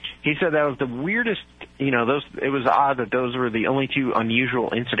he said that was the weirdest, it was odd that those were the only two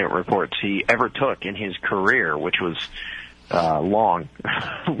unusual incident reports he ever took in his career, which was long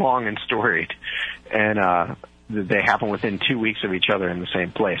and storied. And they happened within 2 weeks of each other in the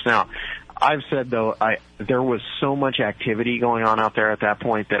same place. Now, I've said, though, there was so much activity going on out there at that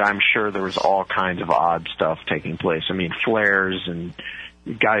point that I'm sure there was all kinds of odd stuff taking place. I mean, flares and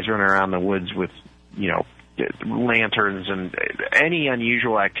guys running around the woods with, lanterns, and any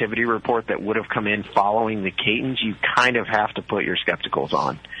unusual activity report that would have come in following the Catons, you kind of have to put your skepticals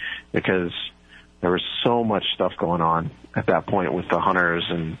on, because there was so much stuff going on at that point with the hunters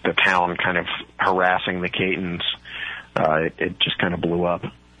and the town kind of harassing the Catons. It just kind of blew up.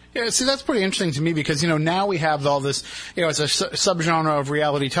 Yeah, see, that's pretty interesting to me because, now we have all this, it's a subgenre of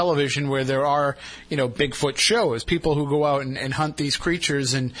reality television where there are, Bigfoot shows, people who go out and hunt these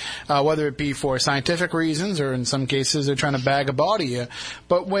creatures, and whether it be for scientific reasons or in some cases they're trying to bag a body.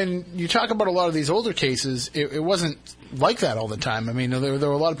 But when you talk about a lot of these older cases, it wasn't like that all the time. I mean, there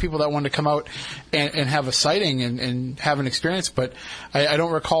were a lot of people that wanted to come out and have a sighting and have an experience, but I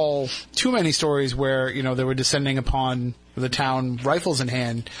don't recall too many stories where, they were descending upon the town, rifles in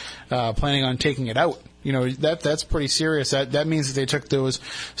hand, planning on taking it out. That's pretty serious. That means that they took those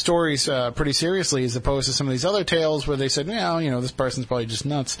stories pretty seriously, as opposed to some of these other tales where they said, this person's probably just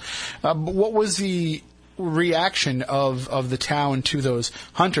nuts. But what was the reaction of the town to those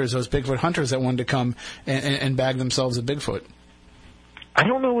hunters, those Bigfoot hunters that wanted to come and bag themselves a Bigfoot? I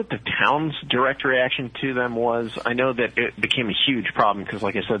don't know what the town's direct reaction to them was. I know that it became a huge problem because,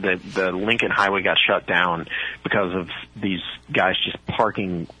 like I said, the Lincoln Highway got shut down because of these guys just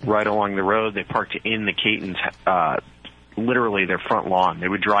parking right along the road. They parked in the Catons, literally their front lawn. They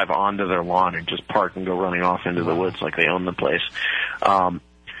would drive onto their lawn and just park and go running off into the woods like they owned the place.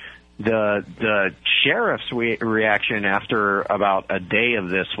 The sheriff's reaction after about a day of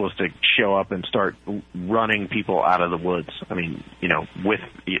this was to show up and start running people out of the woods. I mean, with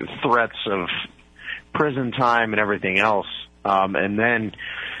threats of prison time and everything else. And then,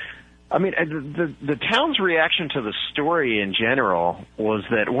 I mean, the town's reaction to the story in general was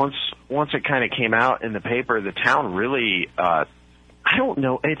that once it kind of came out in the paper, the town really, I don't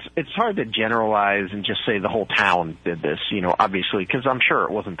know. It's hard to generalize and just say the whole town did this, obviously, because I'm sure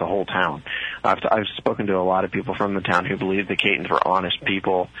it wasn't the whole town. I've spoken to a lot of people from the town who believe the Catons were honest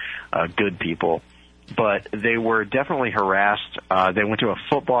people, good people. but they were definitely harassed. They went to a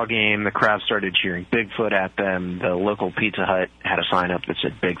football game. The crowd started cheering Bigfoot at them. The local Pizza Hut had a sign up that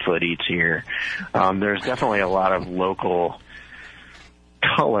said Bigfoot eats here. There's definitely a lot of local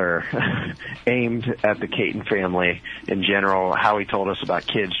color aimed at the Caton family in general. Howie told us about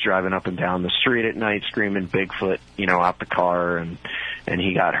kids driving up and down the street at night screaming Bigfoot, out the car, and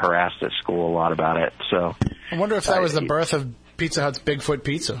he got harassed at school a lot about it. So I wonder if that was the birth of Pizza Hut's Bigfoot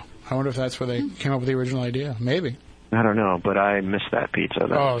Pizza. I wonder if that's where they came up with the original idea. Maybe. I don't know, but I missed that pizza. That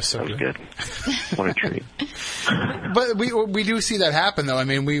was good. What a treat. But we do see that happen, though. I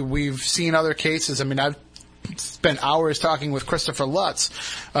mean, we've seen other cases. I mean, I've spent hours talking with Christopher Lutz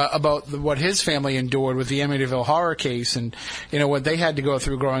about what his family endured with the Amityville horror case, and what they had to go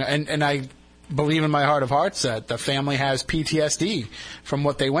through growing up. And I believe in my heart of hearts that the family has PTSD from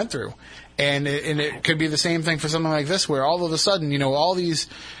what they went through. And it could be the same thing for something like this, where all of a sudden, all these,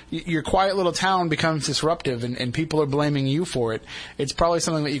 your quiet little town becomes disruptive, and people are blaming you for it. It's probably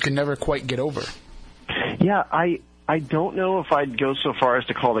something that you can never quite get over. Yeah, I don't know if I'd go so far as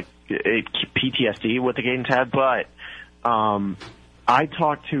to call it PTSD what the Catons had, but I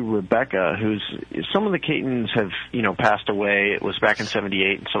talked to Rebecca, some of the Catons have, passed away. It was back in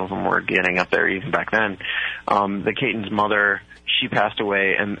 78, and some of them were getting up there even back then. The Catons' mother, she passed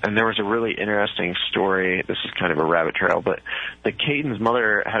away, and there was a really interesting story. This is kind of a rabbit trail, but the Catons'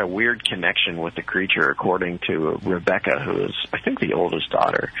 mother had a weird connection with the creature, according to Rebecca, who is, I think, the oldest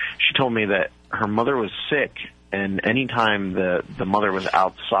daughter. She told me that her mother was sick, and anytime the mother was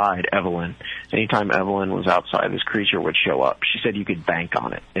outside, anytime Evelyn was outside, this creature would show up. She said you could bank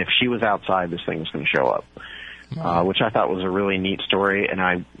on it. If she was outside, this thing was going to show up, which I thought was a really neat story, and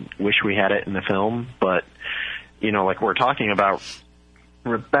I wish we had it in the film, but like we're talking about,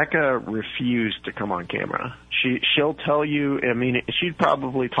 Rebecca refused to come on camera. She'll tell you, I mean, she'd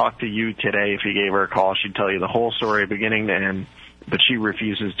probably talk to you today if you gave her a call. She'd tell you the whole story beginning to end, but she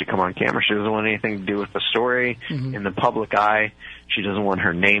refuses to come on camera. She doesn't want anything to do with the story in the public eye. She doesn't want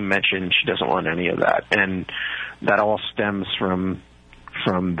her name mentioned. She doesn't want any of that. And that all stems from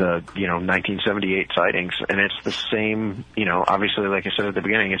the 1978 sightings, and it's the same, obviously, like I said at the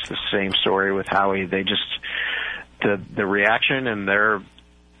beginning, it's the same story with Howie. They just the reaction and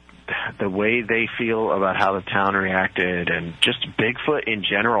the way they feel about how the town reacted, and just Bigfoot in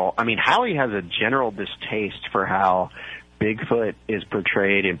general. I mean, Howie has a general distaste for how Bigfoot is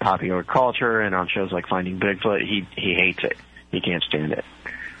portrayed in popular culture and on shows like Finding Bigfoot. He hates it. He can't stand it.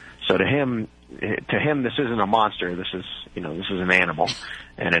 So to him, this isn't a monster. This is an animal,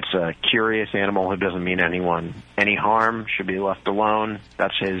 and it's a curious animal who doesn't mean anyone any harm, should be left alone.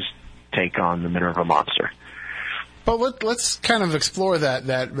 That's his take on the Minerva monster. But let's kind of explore that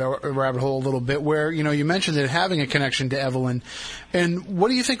rabbit hole a little bit, where you mentioned it having a connection to Evelyn, and what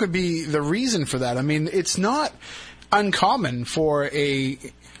do you think would be the reason for that? I mean, it's not uncommon for a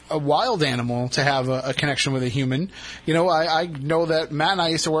wild animal to have a connection with a human. I know that Matt and I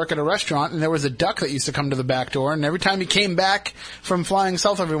used to work at a restaurant, and there was a duck that used to come to the back door, and every time he came back from flying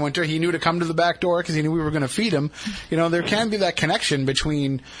south every winter, he knew to come to the back door because he knew we were going to feed him. There can be that connection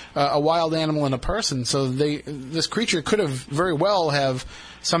between a wild animal and a person, so this creature could have very well have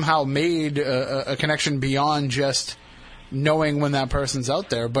somehow made a connection beyond just knowing when that person's out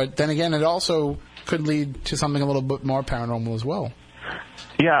there. But then again, it also could lead to something a little bit more paranormal as well.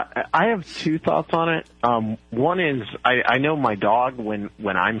 Yeah, I have two thoughts on it. One is I know my dog, when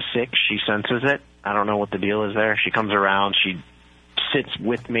I'm sick, she senses it. I don't know what the deal is there. She comes around, she sits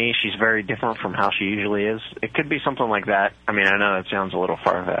with me. She's very different from how she usually is. It could be something like that. I mean, I know that sounds a little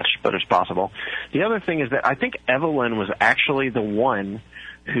far-fetched, but it's possible. The other thing is that I think Evelyn was actually the one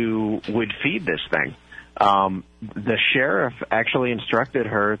who would feed this thing. The sheriff actually instructed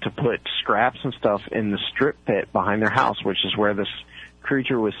her to put scraps and stuff in the strip pit behind their house, which is where this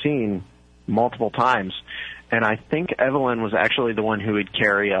creature was seen multiple times. And I think Evelyn was actually the one who would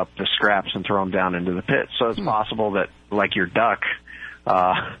carry up the scraps and throw them down into the pit. So it's possible that, like your duck,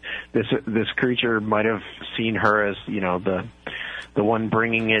 this creature might have seen her as, the one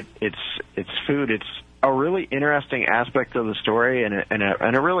bringing its food. It's a really interesting aspect of the story, and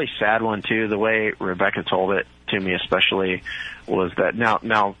a really sad one too. The way Rebecca told it to me, especially, was that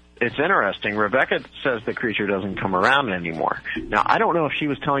now it's interesting. Rebecca says the creature doesn't come around anymore. Now, I don't know if she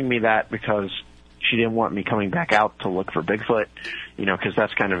was telling me that because she didn't want me coming back out to look for Bigfoot, because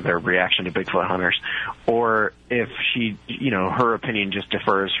that's kind of their reaction to Bigfoot hunters, or if she, her opinion just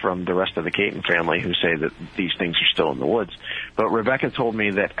differs from the rest of the Caton family, who say that these things are still in the woods. But Rebecca told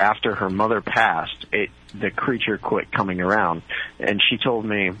me that after her mother passed, the creature quit coming around, and she told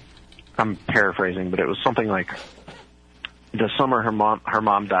me, I'm paraphrasing, but it was something like, the summer her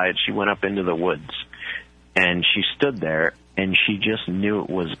mom died, she went up into the woods, and she stood there, and she just knew it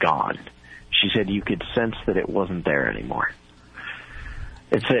was gone. She said you could sense that it wasn't there anymore.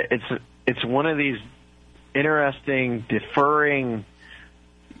 It's one of these interesting, differing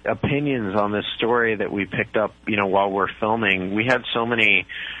opinions on this story that we picked up, while we're filming. We had so many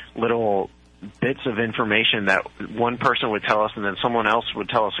little bits of information that one person would tell us, and then someone else would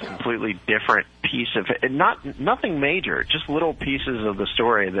tell us a completely different piece of it. Nothing major, just little pieces of the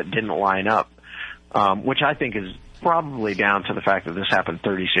story that didn't line up, which I think is probably down to the fact that this happened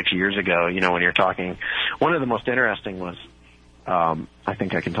 36 years ago. When you're talking, one of the most interesting was, I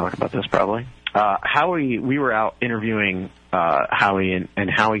think I can talk about this probably. Howie, we were out interviewing Howie, and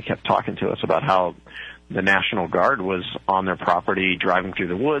Howie kept talking to us about how the National Guard was on their property driving through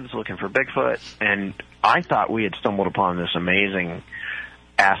the woods looking for Bigfoot, and I thought we had stumbled upon this amazing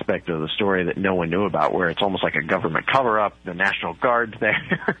aspect of the story that no one knew about, where it's almost like a government cover-up, the National Guard's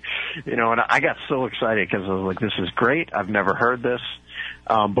there, and I got so excited because I was like, this is great, I've never heard this.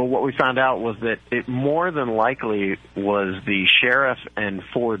 But what we found out was that it more than likely was the sheriff and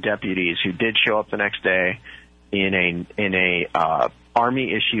 4 deputies who did show up the next day in a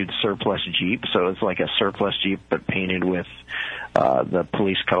Army-issued surplus Jeep. So it's like a surplus Jeep, but painted with the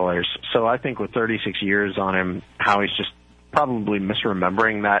police colors. So I think with 36 years on him, Howie's just probably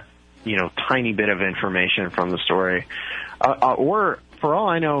misremembering that, tiny bit of information from the story. Or, for all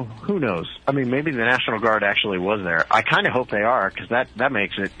I know, who knows? I mean, maybe the National Guard actually was there. I kind of hope they are, because that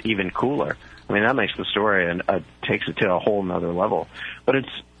makes it even cooler. I mean, that makes the story and takes it to a whole nother level. But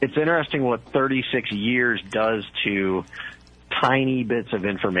it's interesting what 36 years does to tiny bits of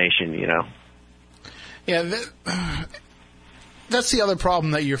information, Yeah, that's the other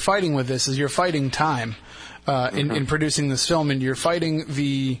problem that you're fighting with this, is you're fighting time in producing this film, and you're fighting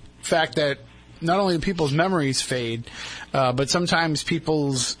the fact that not only do people's memories fade, but sometimes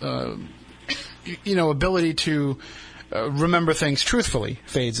people's ability to remember things truthfully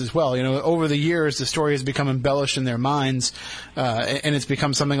fades as well. Over the years, the story has become embellished in their minds, and it's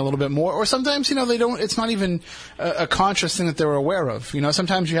become something a little bit more. Or sometimes, they don't. It's not even a conscious thing that they're aware of.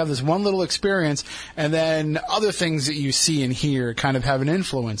 Sometimes you have this one little experience, and then other things that you see and hear kind of have an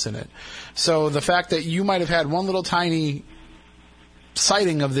influence in it. So the fact that you might have had one little tiny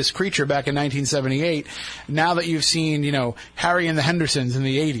sighting of this creature back in 1978, now that you've seen, Harry and the Hendersons in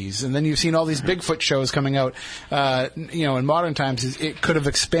the 80s, and then you've seen all these Bigfoot shows coming out, in modern times, it could have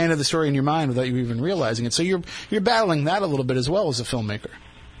expanded the story in your mind without you even realizing it. So you're battling that a little bit as well as a filmmaker.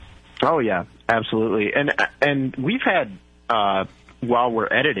 Oh yeah, absolutely. And we've had, while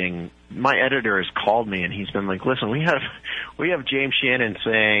we're editing, my editor has called me and he's been like, listen, we have James Shannon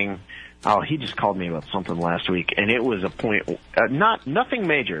saying, oh, he just called me about something last week, and it was a point, nothing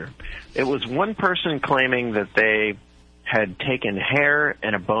major. It was one person claiming that they had taken hair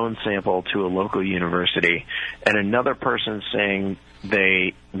and a bone sample to a local university, and another person saying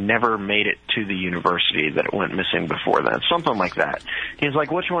they never made it to the university, that it went missing before then, something like that. He's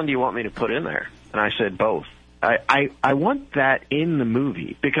like, which one do you want me to put in there? And I said, both. I want that in the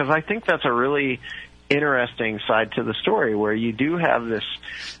movie, because I think that's a really interesting side to the story, where you do have this,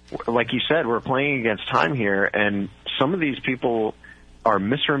 like you said, we're playing against time here, and some of these people are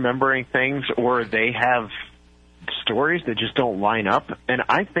misremembering things, or they have stories that just don't line up. And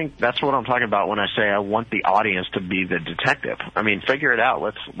I think that's what I'm talking about when I say I want the audience to be the detective. I mean, figure it out.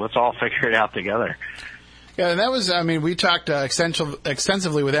 Let's all figure it out together. Yeah, and that was, we talked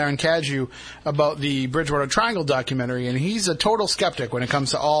extensively with Aaron Cadju about the Bridgewater Triangle documentary, and he's a total skeptic when it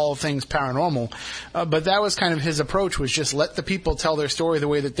comes to all things paranormal. But that was kind of his approach, was just let the people tell their story the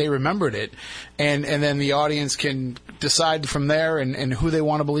way that they remembered it, and then the audience can decide from there and who they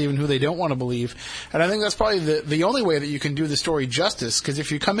want to believe and who they don't want to believe. And I think that's probably the only way that you can do the story justice, because if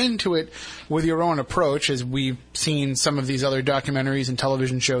you come into it with your own approach, as we've seen some of these other documentaries and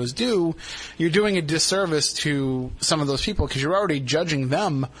television shows do, you're doing a disservice to some of those people, because you're already judging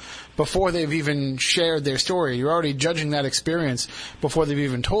them before they've even shared their story. You're already judging that experience before they've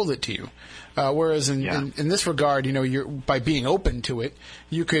even told it to you. Whereas in this regard, you're, by being open to it,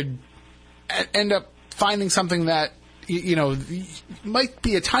 you could end up finding something that might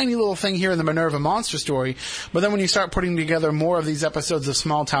be a tiny little thing here in the Minerva Monster story, but then when you start putting together more of these episodes of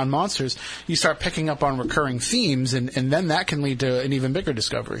Small Town Monsters, you start picking up on recurring themes, and then that can lead to an even bigger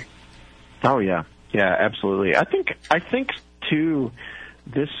discovery. Oh yeah. Yeah, absolutely. I think too,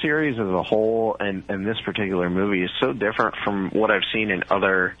 this series as a whole and this particular movie is so different from what I've seen in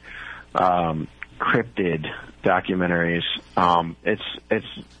other cryptid documentaries. It's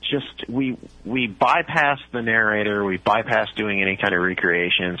just we bypass the narrator, we bypass doing any kind of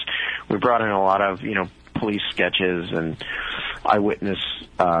recreations. We brought in a lot of police sketches and eyewitness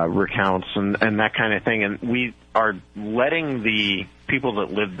recounts and that kind of thing. And we are letting the people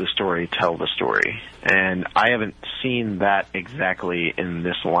that live the story tell the story. And I haven't seen that exactly in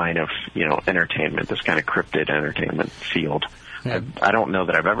this line of, entertainment, this kind of cryptid entertainment field. Yeah. I don't know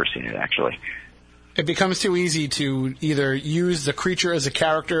that I've ever seen it, actually. It becomes too easy to either use the creature as a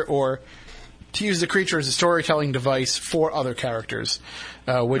character or to use the creature as a storytelling device for other characters,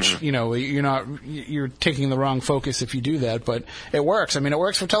 which, you're taking the wrong focus if you do that, but it works. I mean, it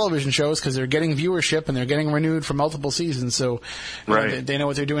works for television shows because they're getting viewership and they're getting renewed for multiple seasons, so they know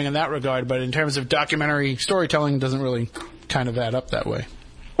what they're doing in that regard, but in terms of documentary storytelling, it doesn't really kind of add up that way.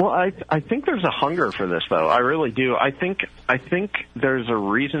 Well, I think there's a hunger for this, though. I really do. I think there's a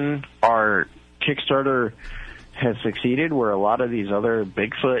reason our Kickstarter has succeeded where a lot of these other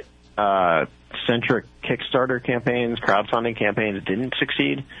Bigfoot centric Kickstarter campaigns, crowdfunding campaigns didn't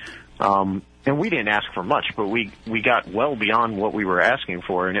succeed. And we didn't ask for much, but we got well beyond what we were asking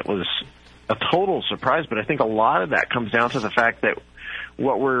for, and it was a total surprise. But I think a lot of that comes down to the fact that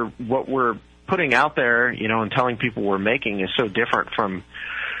what we're putting out there, and telling people we're making is so different from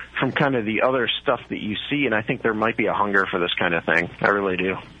kind of the other stuff that you see, and I think there might be a hunger for this kind of thing. I really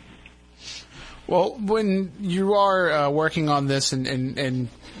do. Well, when you are working on this and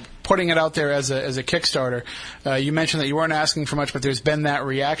putting it out there as a Kickstarter, you mentioned that you weren't asking for much, but there's been that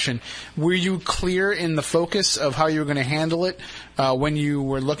reaction. Were you clear in the focus of how you were going to handle it when you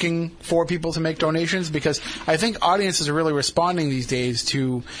were looking for people to make donations? Because I think audiences are really responding these days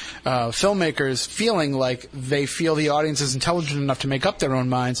to filmmakers feeling like they feel the audience is intelligent enough to make up their own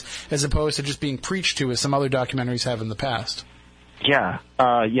minds, as opposed to just being preached to, as some other documentaries have in the past.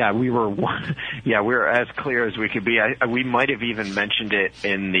 We were as clear as we could be. We might have even mentioned it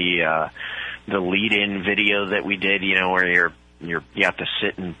in the lead-in video that we did, where you have to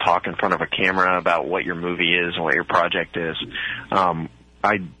sit and talk in front of a camera about what your movie is and what your project is.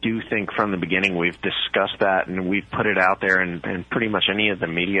 I do think from the beginning we've discussed that and we've put it out there, and pretty much any of the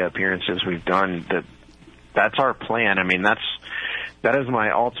media appearances we've done, that's our plan. I mean, that is my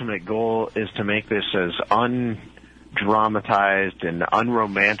ultimate goal, is to make this as undramatized and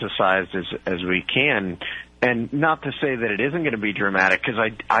unromanticized as we can, and not to say that it isn't going to be dramatic, because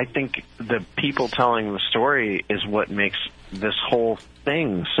I think the people telling the story is what makes this whole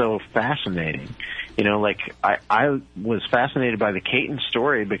thing so fascinating. I was fascinated by the Caton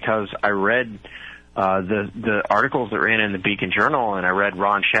story because I read the articles that ran in the Beacon Journal, and I read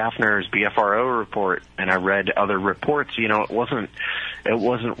Ron Schaffner's BFRO report, and I read other reports. It wasn't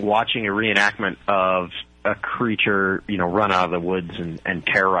watching a reenactment of a creature, run out of the woods and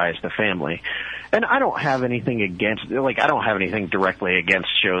terrorize the family. And I don't have anything directly against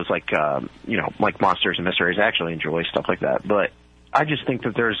shows like Monsters and Mysteries. I actually enjoy stuff like that. But I just think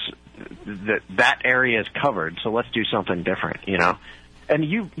that that area is covered, so let's do something different, And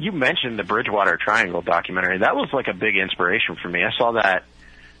you mentioned the Bridgewater Triangle documentary. That was like a big inspiration for me. I saw that,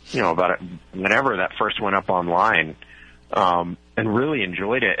 whenever that first went up online, and really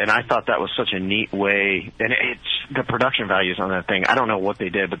enjoyed it. And I thought that was such a neat way. And the production values on that thing, I don't know what they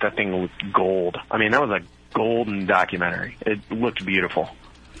did, but that thing looked gold. I mean, that was a golden documentary. It looked beautiful.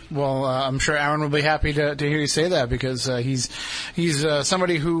 Well, I'm sure Aaron will be happy to hear you say that, because he's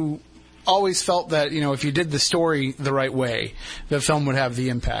somebody who always felt that, if you did the story the right way, the film would have the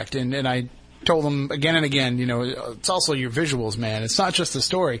impact. And I told him again and again, it's also your visuals, man. It's not just the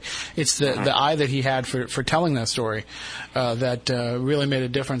story. It's the eye that he had for telling that story that really made a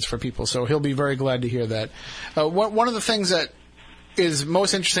difference for people. So he'll be very glad to hear that. One of the things that is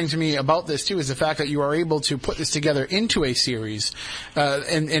most interesting to me about this, too, is the fact that you are able to put this together into a series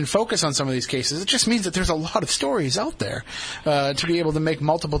and focus on some of these cases. It just means that there's a lot of stories out there to be able to make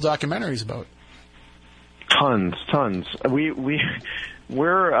multiple documentaries about. Tons.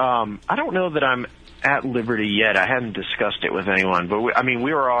 We're I don't know that I'm at liberty yet. I hadn't discussed it with anyone, but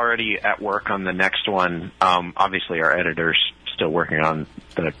we were already at work on the next one. Obviously, our editor's still working on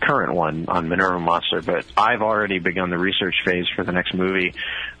the current one on Minerva Monster, but I've already begun the research phase for the next movie.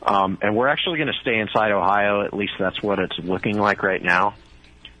 And we're actually going to stay inside Ohio. At least that's what it's looking like right now.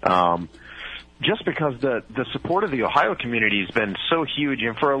 Just because the support of the Ohio community has been so huge,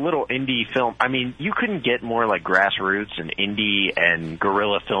 and for a little indie film, you couldn't get more like grassroots and indie and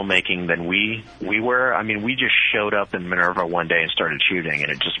guerrilla filmmaking than we were. We just showed up in Minerva one day and started shooting,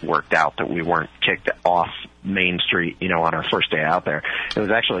 and it just worked out that we weren't kicked off Main Street, on our first day out there. It was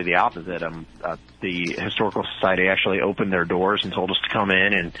actually the opposite. The Historical Society actually opened their doors and told us to come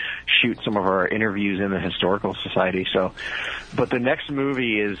in and shoot some of our interviews in the Historical Society. But the next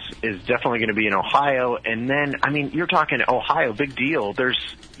movie is definitely going to be in Ohio. And then, you're talking Ohio, big deal. There's,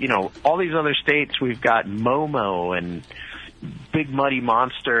 all these other states. We've got Momo and Big Muddy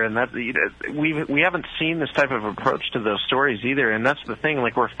Monster, and that we haven't seen this type of approach to those stories either. And that's the thing,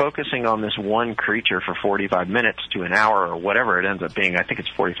 like, we're focusing on this one creature for 45 minutes to an hour or whatever it ends up being. I think it's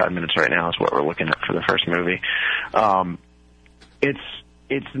 45 minutes right now is what we're looking at for the first movie.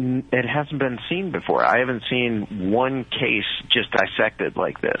 It hasn't been seen before. I haven't seen one case just dissected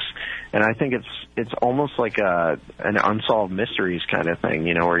like this, and I think it's almost like an unsolved mysteries kind of thing,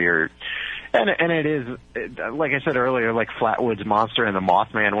 where you're. And it is, like I said earlier, like Flatwoods Monster and the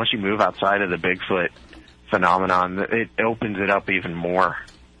Mothman. Once you move outside of the Bigfoot phenomenon, it opens it up even more.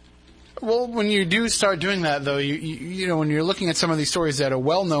 Well, when you do start doing that, though, you know, when you're looking at some of these stories that are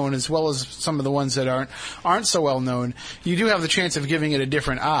well known, as well as some of the ones that aren't so well known, you do have the chance of giving it a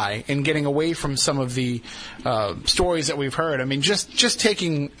different eye and getting away from some of the stories that we've heard. I mean, just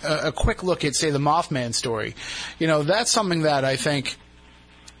taking a quick look at, say, the Mothman story, you know, that's something that I think.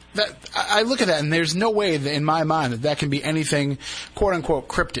 That I look at that, and there's no way that in my mind that can be anything, quote unquote,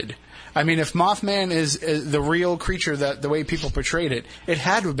 cryptid. I mean, if Mothman is the real creature that the way people portrayed it, it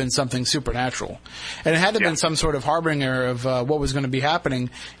had to have been something supernatural, and it had to have been some sort of harbinger of what was going to be happening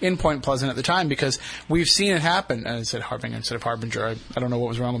in Point Pleasant at the time, because we've seen it happen. And I said harbinger instead of harbinger. I don't know what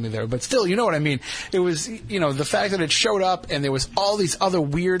was wrong with me there, but still, you know what I mean. It was, you know, the fact that it showed up and there was all these other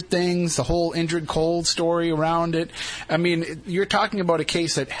weird things, the whole Indrid Cold story around it. I mean, you're talking about a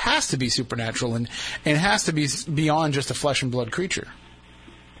case that has to be supernatural and has to be beyond just a flesh and blood creature.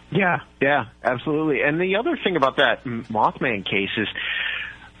 Yeah, absolutely. And the other thing about that Mothman case is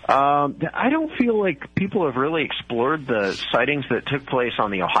I don't feel like people have really explored the sightings that took place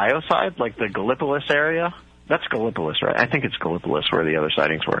on the Ohio side, like the Gallipolis area. That's Gallipolis, right? I think it's Gallipolis where the other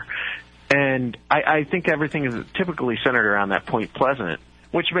sightings were. And I think everything is typically centered around that Point Pleasant,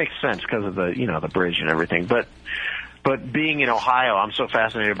 which makes sense because of the, you know, the bridge and everything. But being in Ohio, I'm so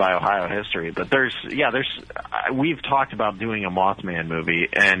fascinated by Ohio history. But we've talked about doing a Mothman movie,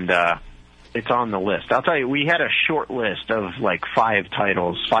 and it's on the list. I'll tell you, we had a short list of like 5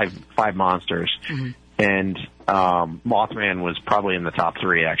 titles, five monsters, and Mothman was probably in the top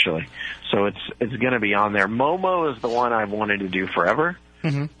 3 actually. So it's going to be on there. Momo is the one I've wanted to do forever.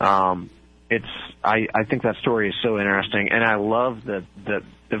 I think that story is so interesting, and I love the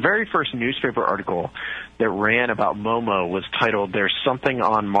very first newspaper article that ran about Momo was titled "There's Something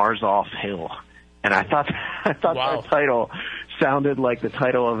on Marzoff Hill," and I thought that title sounded like the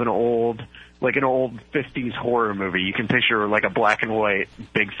title of an old 50s horror movie. You can picture like a black and white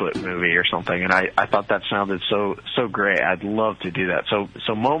Bigfoot movie or something, and I thought that sounded so great. I'd love to do that. So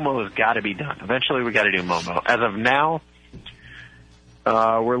Momo has got to be done. Eventually, we got to do Momo. As of now,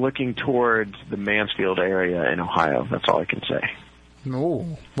 we're looking towards the Mansfield area in Ohio. That's all I can say.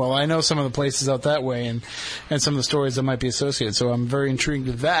 Oh, well, I know some of the places out that way and some of the stories that might be associated, so I'm very intrigued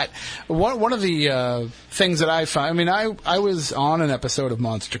with that. One of the things that I found, I mean, I was on an episode of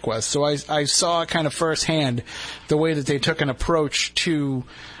Monster Quest, so I saw kind of firsthand the way that they took an approach to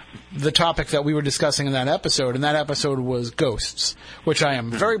the topic that we were discussing in that episode, and that episode was Ghosts, which I am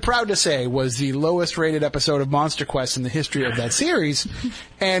very proud to say was the lowest rated episode of Monster Quest in the history of that series,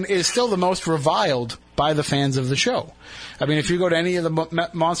 and is still the most reviled by the fans of the show. I mean, if you go to any of the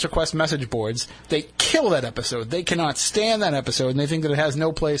Monster Quest message boards, they kill that episode. They cannot stand that episode, and they think that it has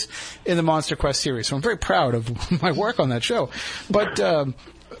no place in the Monster Quest series. So I'm very proud of my work on that show. But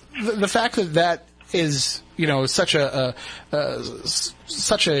the fact that is, you know, such a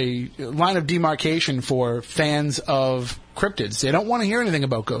line of demarcation for fans of cryptids. They don't want to hear anything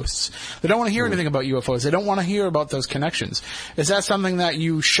about ghosts. They don't want to hear anything about UFOs. They don't want to hear about those connections. Is that something that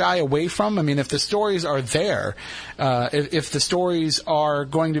you shy away from? I mean, if the stories are there, if the stories are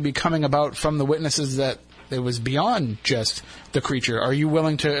going to be coming about from the witnesses that it was beyond just the creature, are you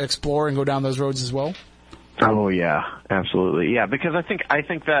willing to explore and go down those roads as well? Oh yeah, absolutely. Yeah, because I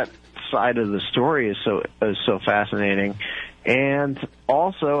think that side of the story is so fascinating, and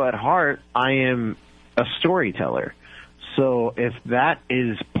also at heart I am a storyteller. So if that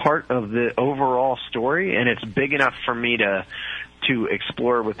is part of the overall story and it's big enough for me to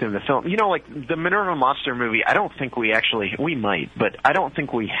explore within the film, you know, like the Minerva Monster movie, I don't think we might, but I don't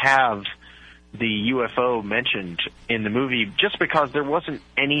think we have the UFO mentioned in the movie, just because there wasn't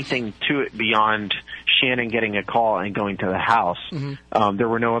anything to it beyond Shannon getting a call and going to the house. There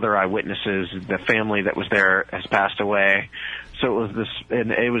were no other eyewitnesses. The family that was there has passed away. So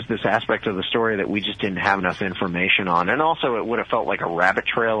it was this aspect of the story that we just didn't have enough information on. And also it would have felt like a rabbit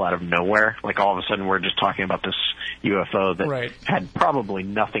trail out of nowhere. Like all of a sudden we're just talking about this UFO that had probably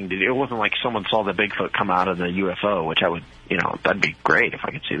nothing to do. It wasn't like someone saw the Bigfoot come out of the UFO, which I would, that'd be great if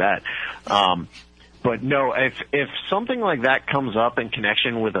I could see that. But no, if something like that comes up in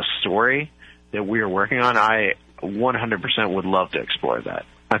connection with a story that we are working on, I 100% would love to explore that.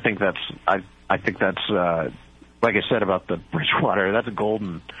 I think that's like I said about the Bridgewater, that's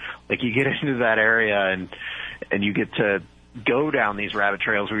golden. Like you get into that area and you get to go down these rabbit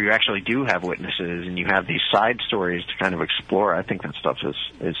trails where you actually do have witnesses and you have these side stories to kind of explore. I think that stuff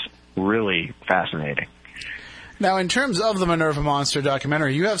is really fascinating. Now, in terms of the Minerva Monster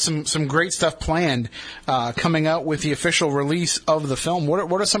documentary, you have some great stuff planned coming out with the official release of the film.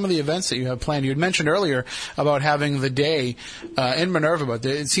 What are some of the events that you have planned? You had mentioned earlier about having the day in Minerva, but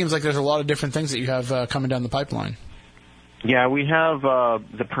it seems like there's a lot of different things that you have coming down the pipeline. Yeah, we have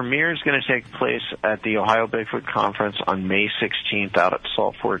the premiere is going to take place at the Ohio Bigfoot Conference on May 16th out at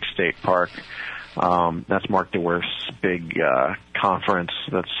Salt Fork State Park. That's Mark DeWerf's big conference.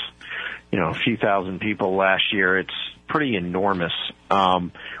 That's a few thousand people last year. It's pretty enormous.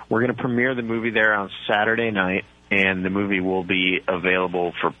 We're going to premiere the movie there on Saturday night, and the movie will be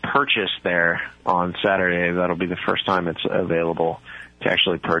available for purchase there on Saturday. That'll be the first time it's available to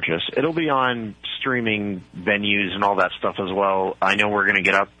actually purchase. It'll be on streaming venues and all that stuff as well. I know we're going to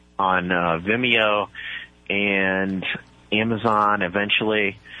get up on Vimeo and Amazon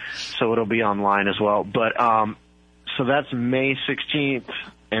eventually, so it'll be online as well. But so that's May 16th.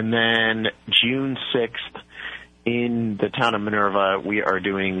 And then June 6th, in the town of Minerva, we are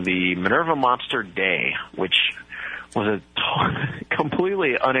doing the Minerva Monster Day, which was a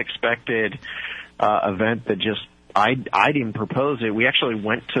completely unexpected event that just, I didn't propose it. We actually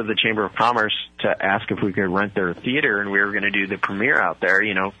went to the Chamber of Commerce to ask if we could rent their theater, and we were going to do the premiere out there,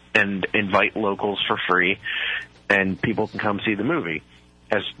 and invite locals for free, and people can come see the movie.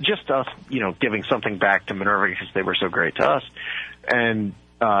 As just us, giving something back to Minerva because they were so great to us. And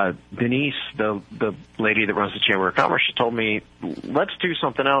Denise, the lady that runs the Chamber of Commerce, she told me, let's do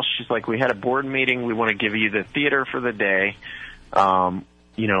something else. She's like, we had a board meeting. We want to give you the theater for the day.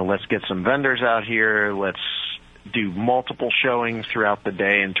 Let's get some vendors out here. Let's do multiple showings throughout the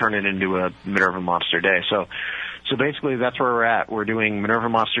day and turn it into a Minerva Monster Day. So basically that's where we're at. We're doing Minerva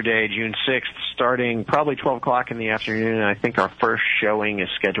Monster Day, June 6th, starting probably 12 o'clock in the afternoon. I think our first showing is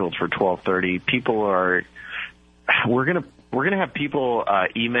scheduled for 12:30. We're going to have people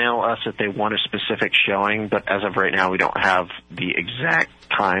email us if they want a specific showing, but as of right now, we don't have the exact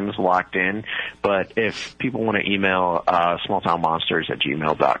times locked in. But if people want to email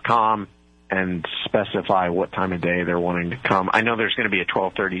smalltownmonsters@gmail.com and specify what time of day they're wanting to come. I know there's going to be a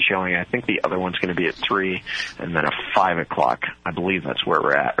 12:30 showing. I think the other one's going to be at 3 and then a 5 o'clock. I believe that's where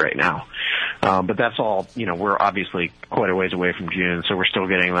we're at right now. But that's all, we're obviously quite a ways away from June, so we're still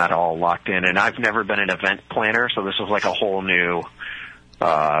getting that all locked in. And I've never been an event planner, so this is like a whole new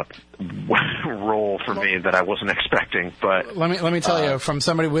role for me that I wasn't expecting. But let me tell you, from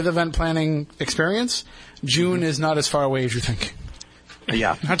somebody with event planning experience, June is not as far away as you think.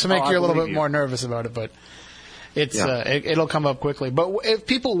 Yeah. Not to make you a little bit more nervous about it, but it's it'll come up quickly. But if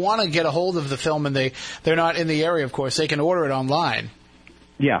people want to get a hold of the film and they're not in the area, of course, they can order it online.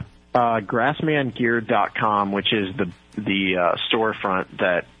 Yeah. Grassmangear.com, which is the storefront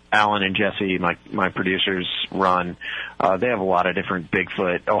that Alan and Jesse, my producers, run. They have a lot of different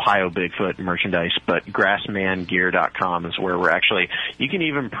Ohio Bigfoot merchandise, but grassmangear.com is where we're actually, you can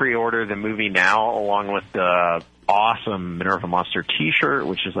even pre-order the movie now along with the awesome Minerva Monster t-shirt,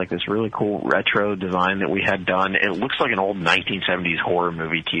 which is like this really cool retro design that we had done. It looks like an old 1970s horror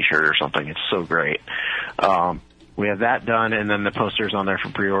movie t-shirt or something. It's so great. We have that done, and then the poster's on there for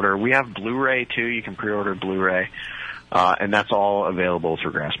pre-order. We have Blu-ray, too. You can pre-order Blu-ray. And that's all available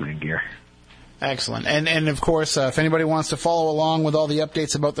through Grassman Gear. Excellent. And of course, if anybody wants to follow along with all the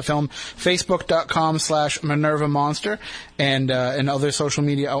updates about the film, Facebook.com/Minerva Monster and other social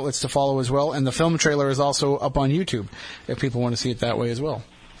media outlets to follow as well. And the film trailer is also up on YouTube if people want to see it that way as well.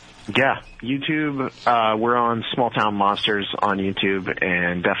 Yeah, YouTube. We're on Small Town Monsters on YouTube,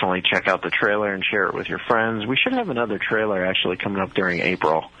 and definitely check out the trailer and share it with your friends. We should have another trailer actually coming up during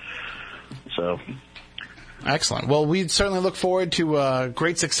April. So. Excellent. Well, we certainly look forward to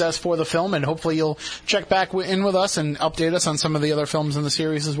great success for the film, and hopefully you'll check back in with us and update us on some of the other films in the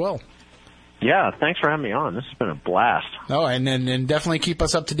series as well. Yeah, thanks for having me on. This has been a blast. Oh, and definitely keep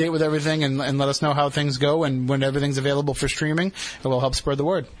us up to date with everything and let us know how things go, and when everything's available for streaming, it will help spread the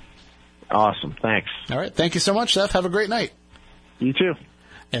word. Awesome. Thanks. All right. Thank you so much, Seth. Have a great night. You too.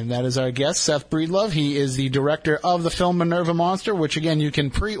 And that is our guest, Seth Breedlove. He is the director of the film Minerva Monster, which, again, you can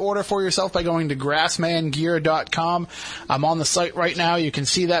pre-order for yourself by going to grassmangear.com. I'm on the site right now. You can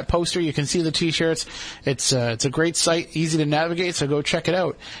see that poster. You can see the T-shirts. It's a great site, easy to navigate, so go check it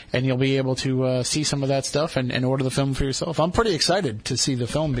out. And you'll be able to see some of that stuff and order the film for yourself. I'm pretty excited to see the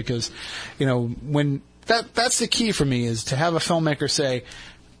film because, when that's the key for me is to have a filmmaker say,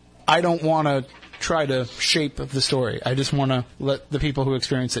 I don't want to try to shape the story. I just want to let the people who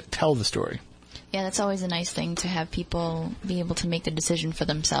experience it tell the story. Yeah, that's always a nice thing to have people be able to make the decision for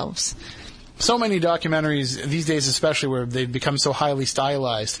themselves. So many documentaries these days, especially where they've become so highly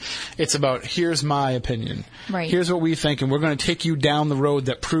stylized, it's about, here's my opinion. Right. Here's what we think, and we're going to take you down the road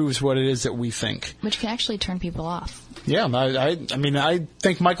that proves what it is that we think. Which can actually turn people off. Yeah, I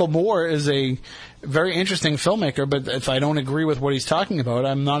think Michael Moore is a very interesting filmmaker, but if I don't agree with what he's talking about,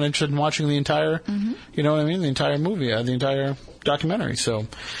 I'm not interested in watching the entire, the entire movie, the entire documentary. So,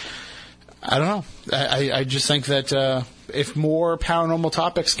 I don't know. I just think that if more paranormal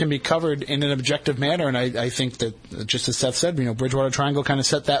topics can be covered in an objective manner, and I think that, just as Seth said, Bridgewater Triangle kind of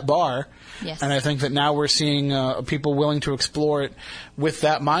set that bar. Yes. And I think that now we're seeing people willing to explore it with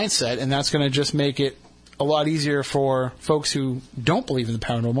that mindset, and that's going to just make it a lot easier for folks who don't believe in the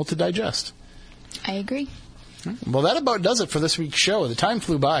paranormal to digest. I agree. Well, that about does it for this week's show. The time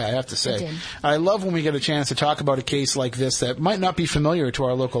flew by, I have to say. It did. I love when we get a chance to talk about a case like this that might not be familiar to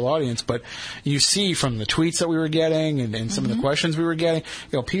our local audience, but you see from the tweets that we were getting and some of the questions we were getting,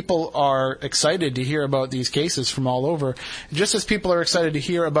 people are excited to hear about these cases from all over, just as people are excited to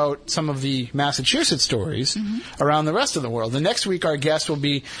hear about some of the Massachusetts stories around the rest of the world. And next week, our guest will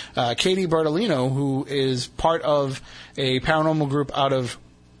be Katie Bertolino, who is part of a paranormal group out of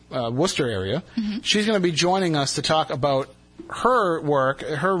Worcester area. She's going to be joining us to talk about her work,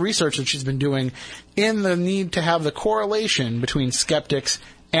 her research that she's been doing in the need to have the correlation between skeptics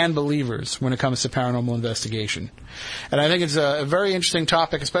and believers when it comes to paranormal investigation. And I think it's a very interesting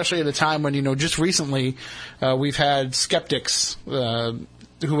topic, especially at a time when, just recently we've had skeptics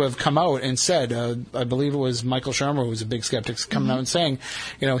who have come out and said, I believe it was Michael Shermer, who was a big skeptic, coming out and saying,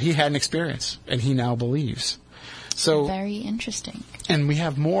 he had an experience and he now believes. So very interesting. And we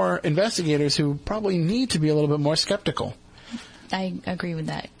have more investigators who probably need to be a little bit more skeptical. I agree with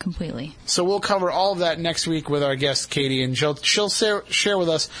that completely. So we'll cover all of that next week with our guest, Katie, and she'll share with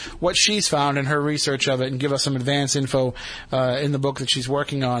us what she's found in her research of it and give us some advanced info in the book that she's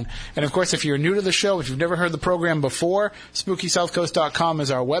working on. And, of course, if you're new to the show, if you've never heard the program before, SpookySouthCoast.com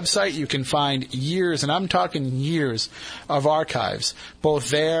is our website. You can find years, and I'm talking years, of archives, both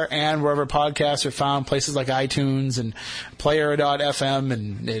there and wherever podcasts are found, places like iTunes and Player.fm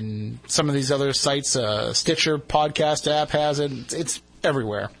and some of these other sites. Stitcher podcast app has it. It's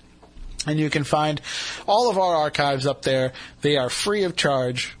everywhere. And you can find all of our archives up there. They are free of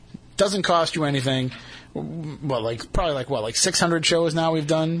charge. Doesn't cost you anything. Well, like 600 shows now we've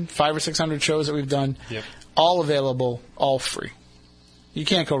done, 500 or 600 shows that we've done. Yep. All available, all free. You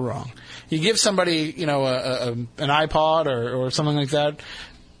can't go wrong. You give somebody, an iPod or something like that,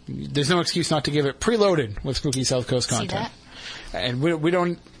 there's no excuse not to give it preloaded with Spooky South Coast content. See that? And we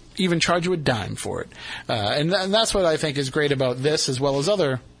don't even charge you a dime for it. And that's what I think is great about this, as well as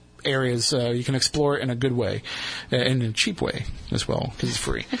other areas. You can explore it in a good way, in a cheap way as well, because it's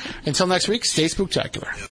free. Until next week, stay spooktacular.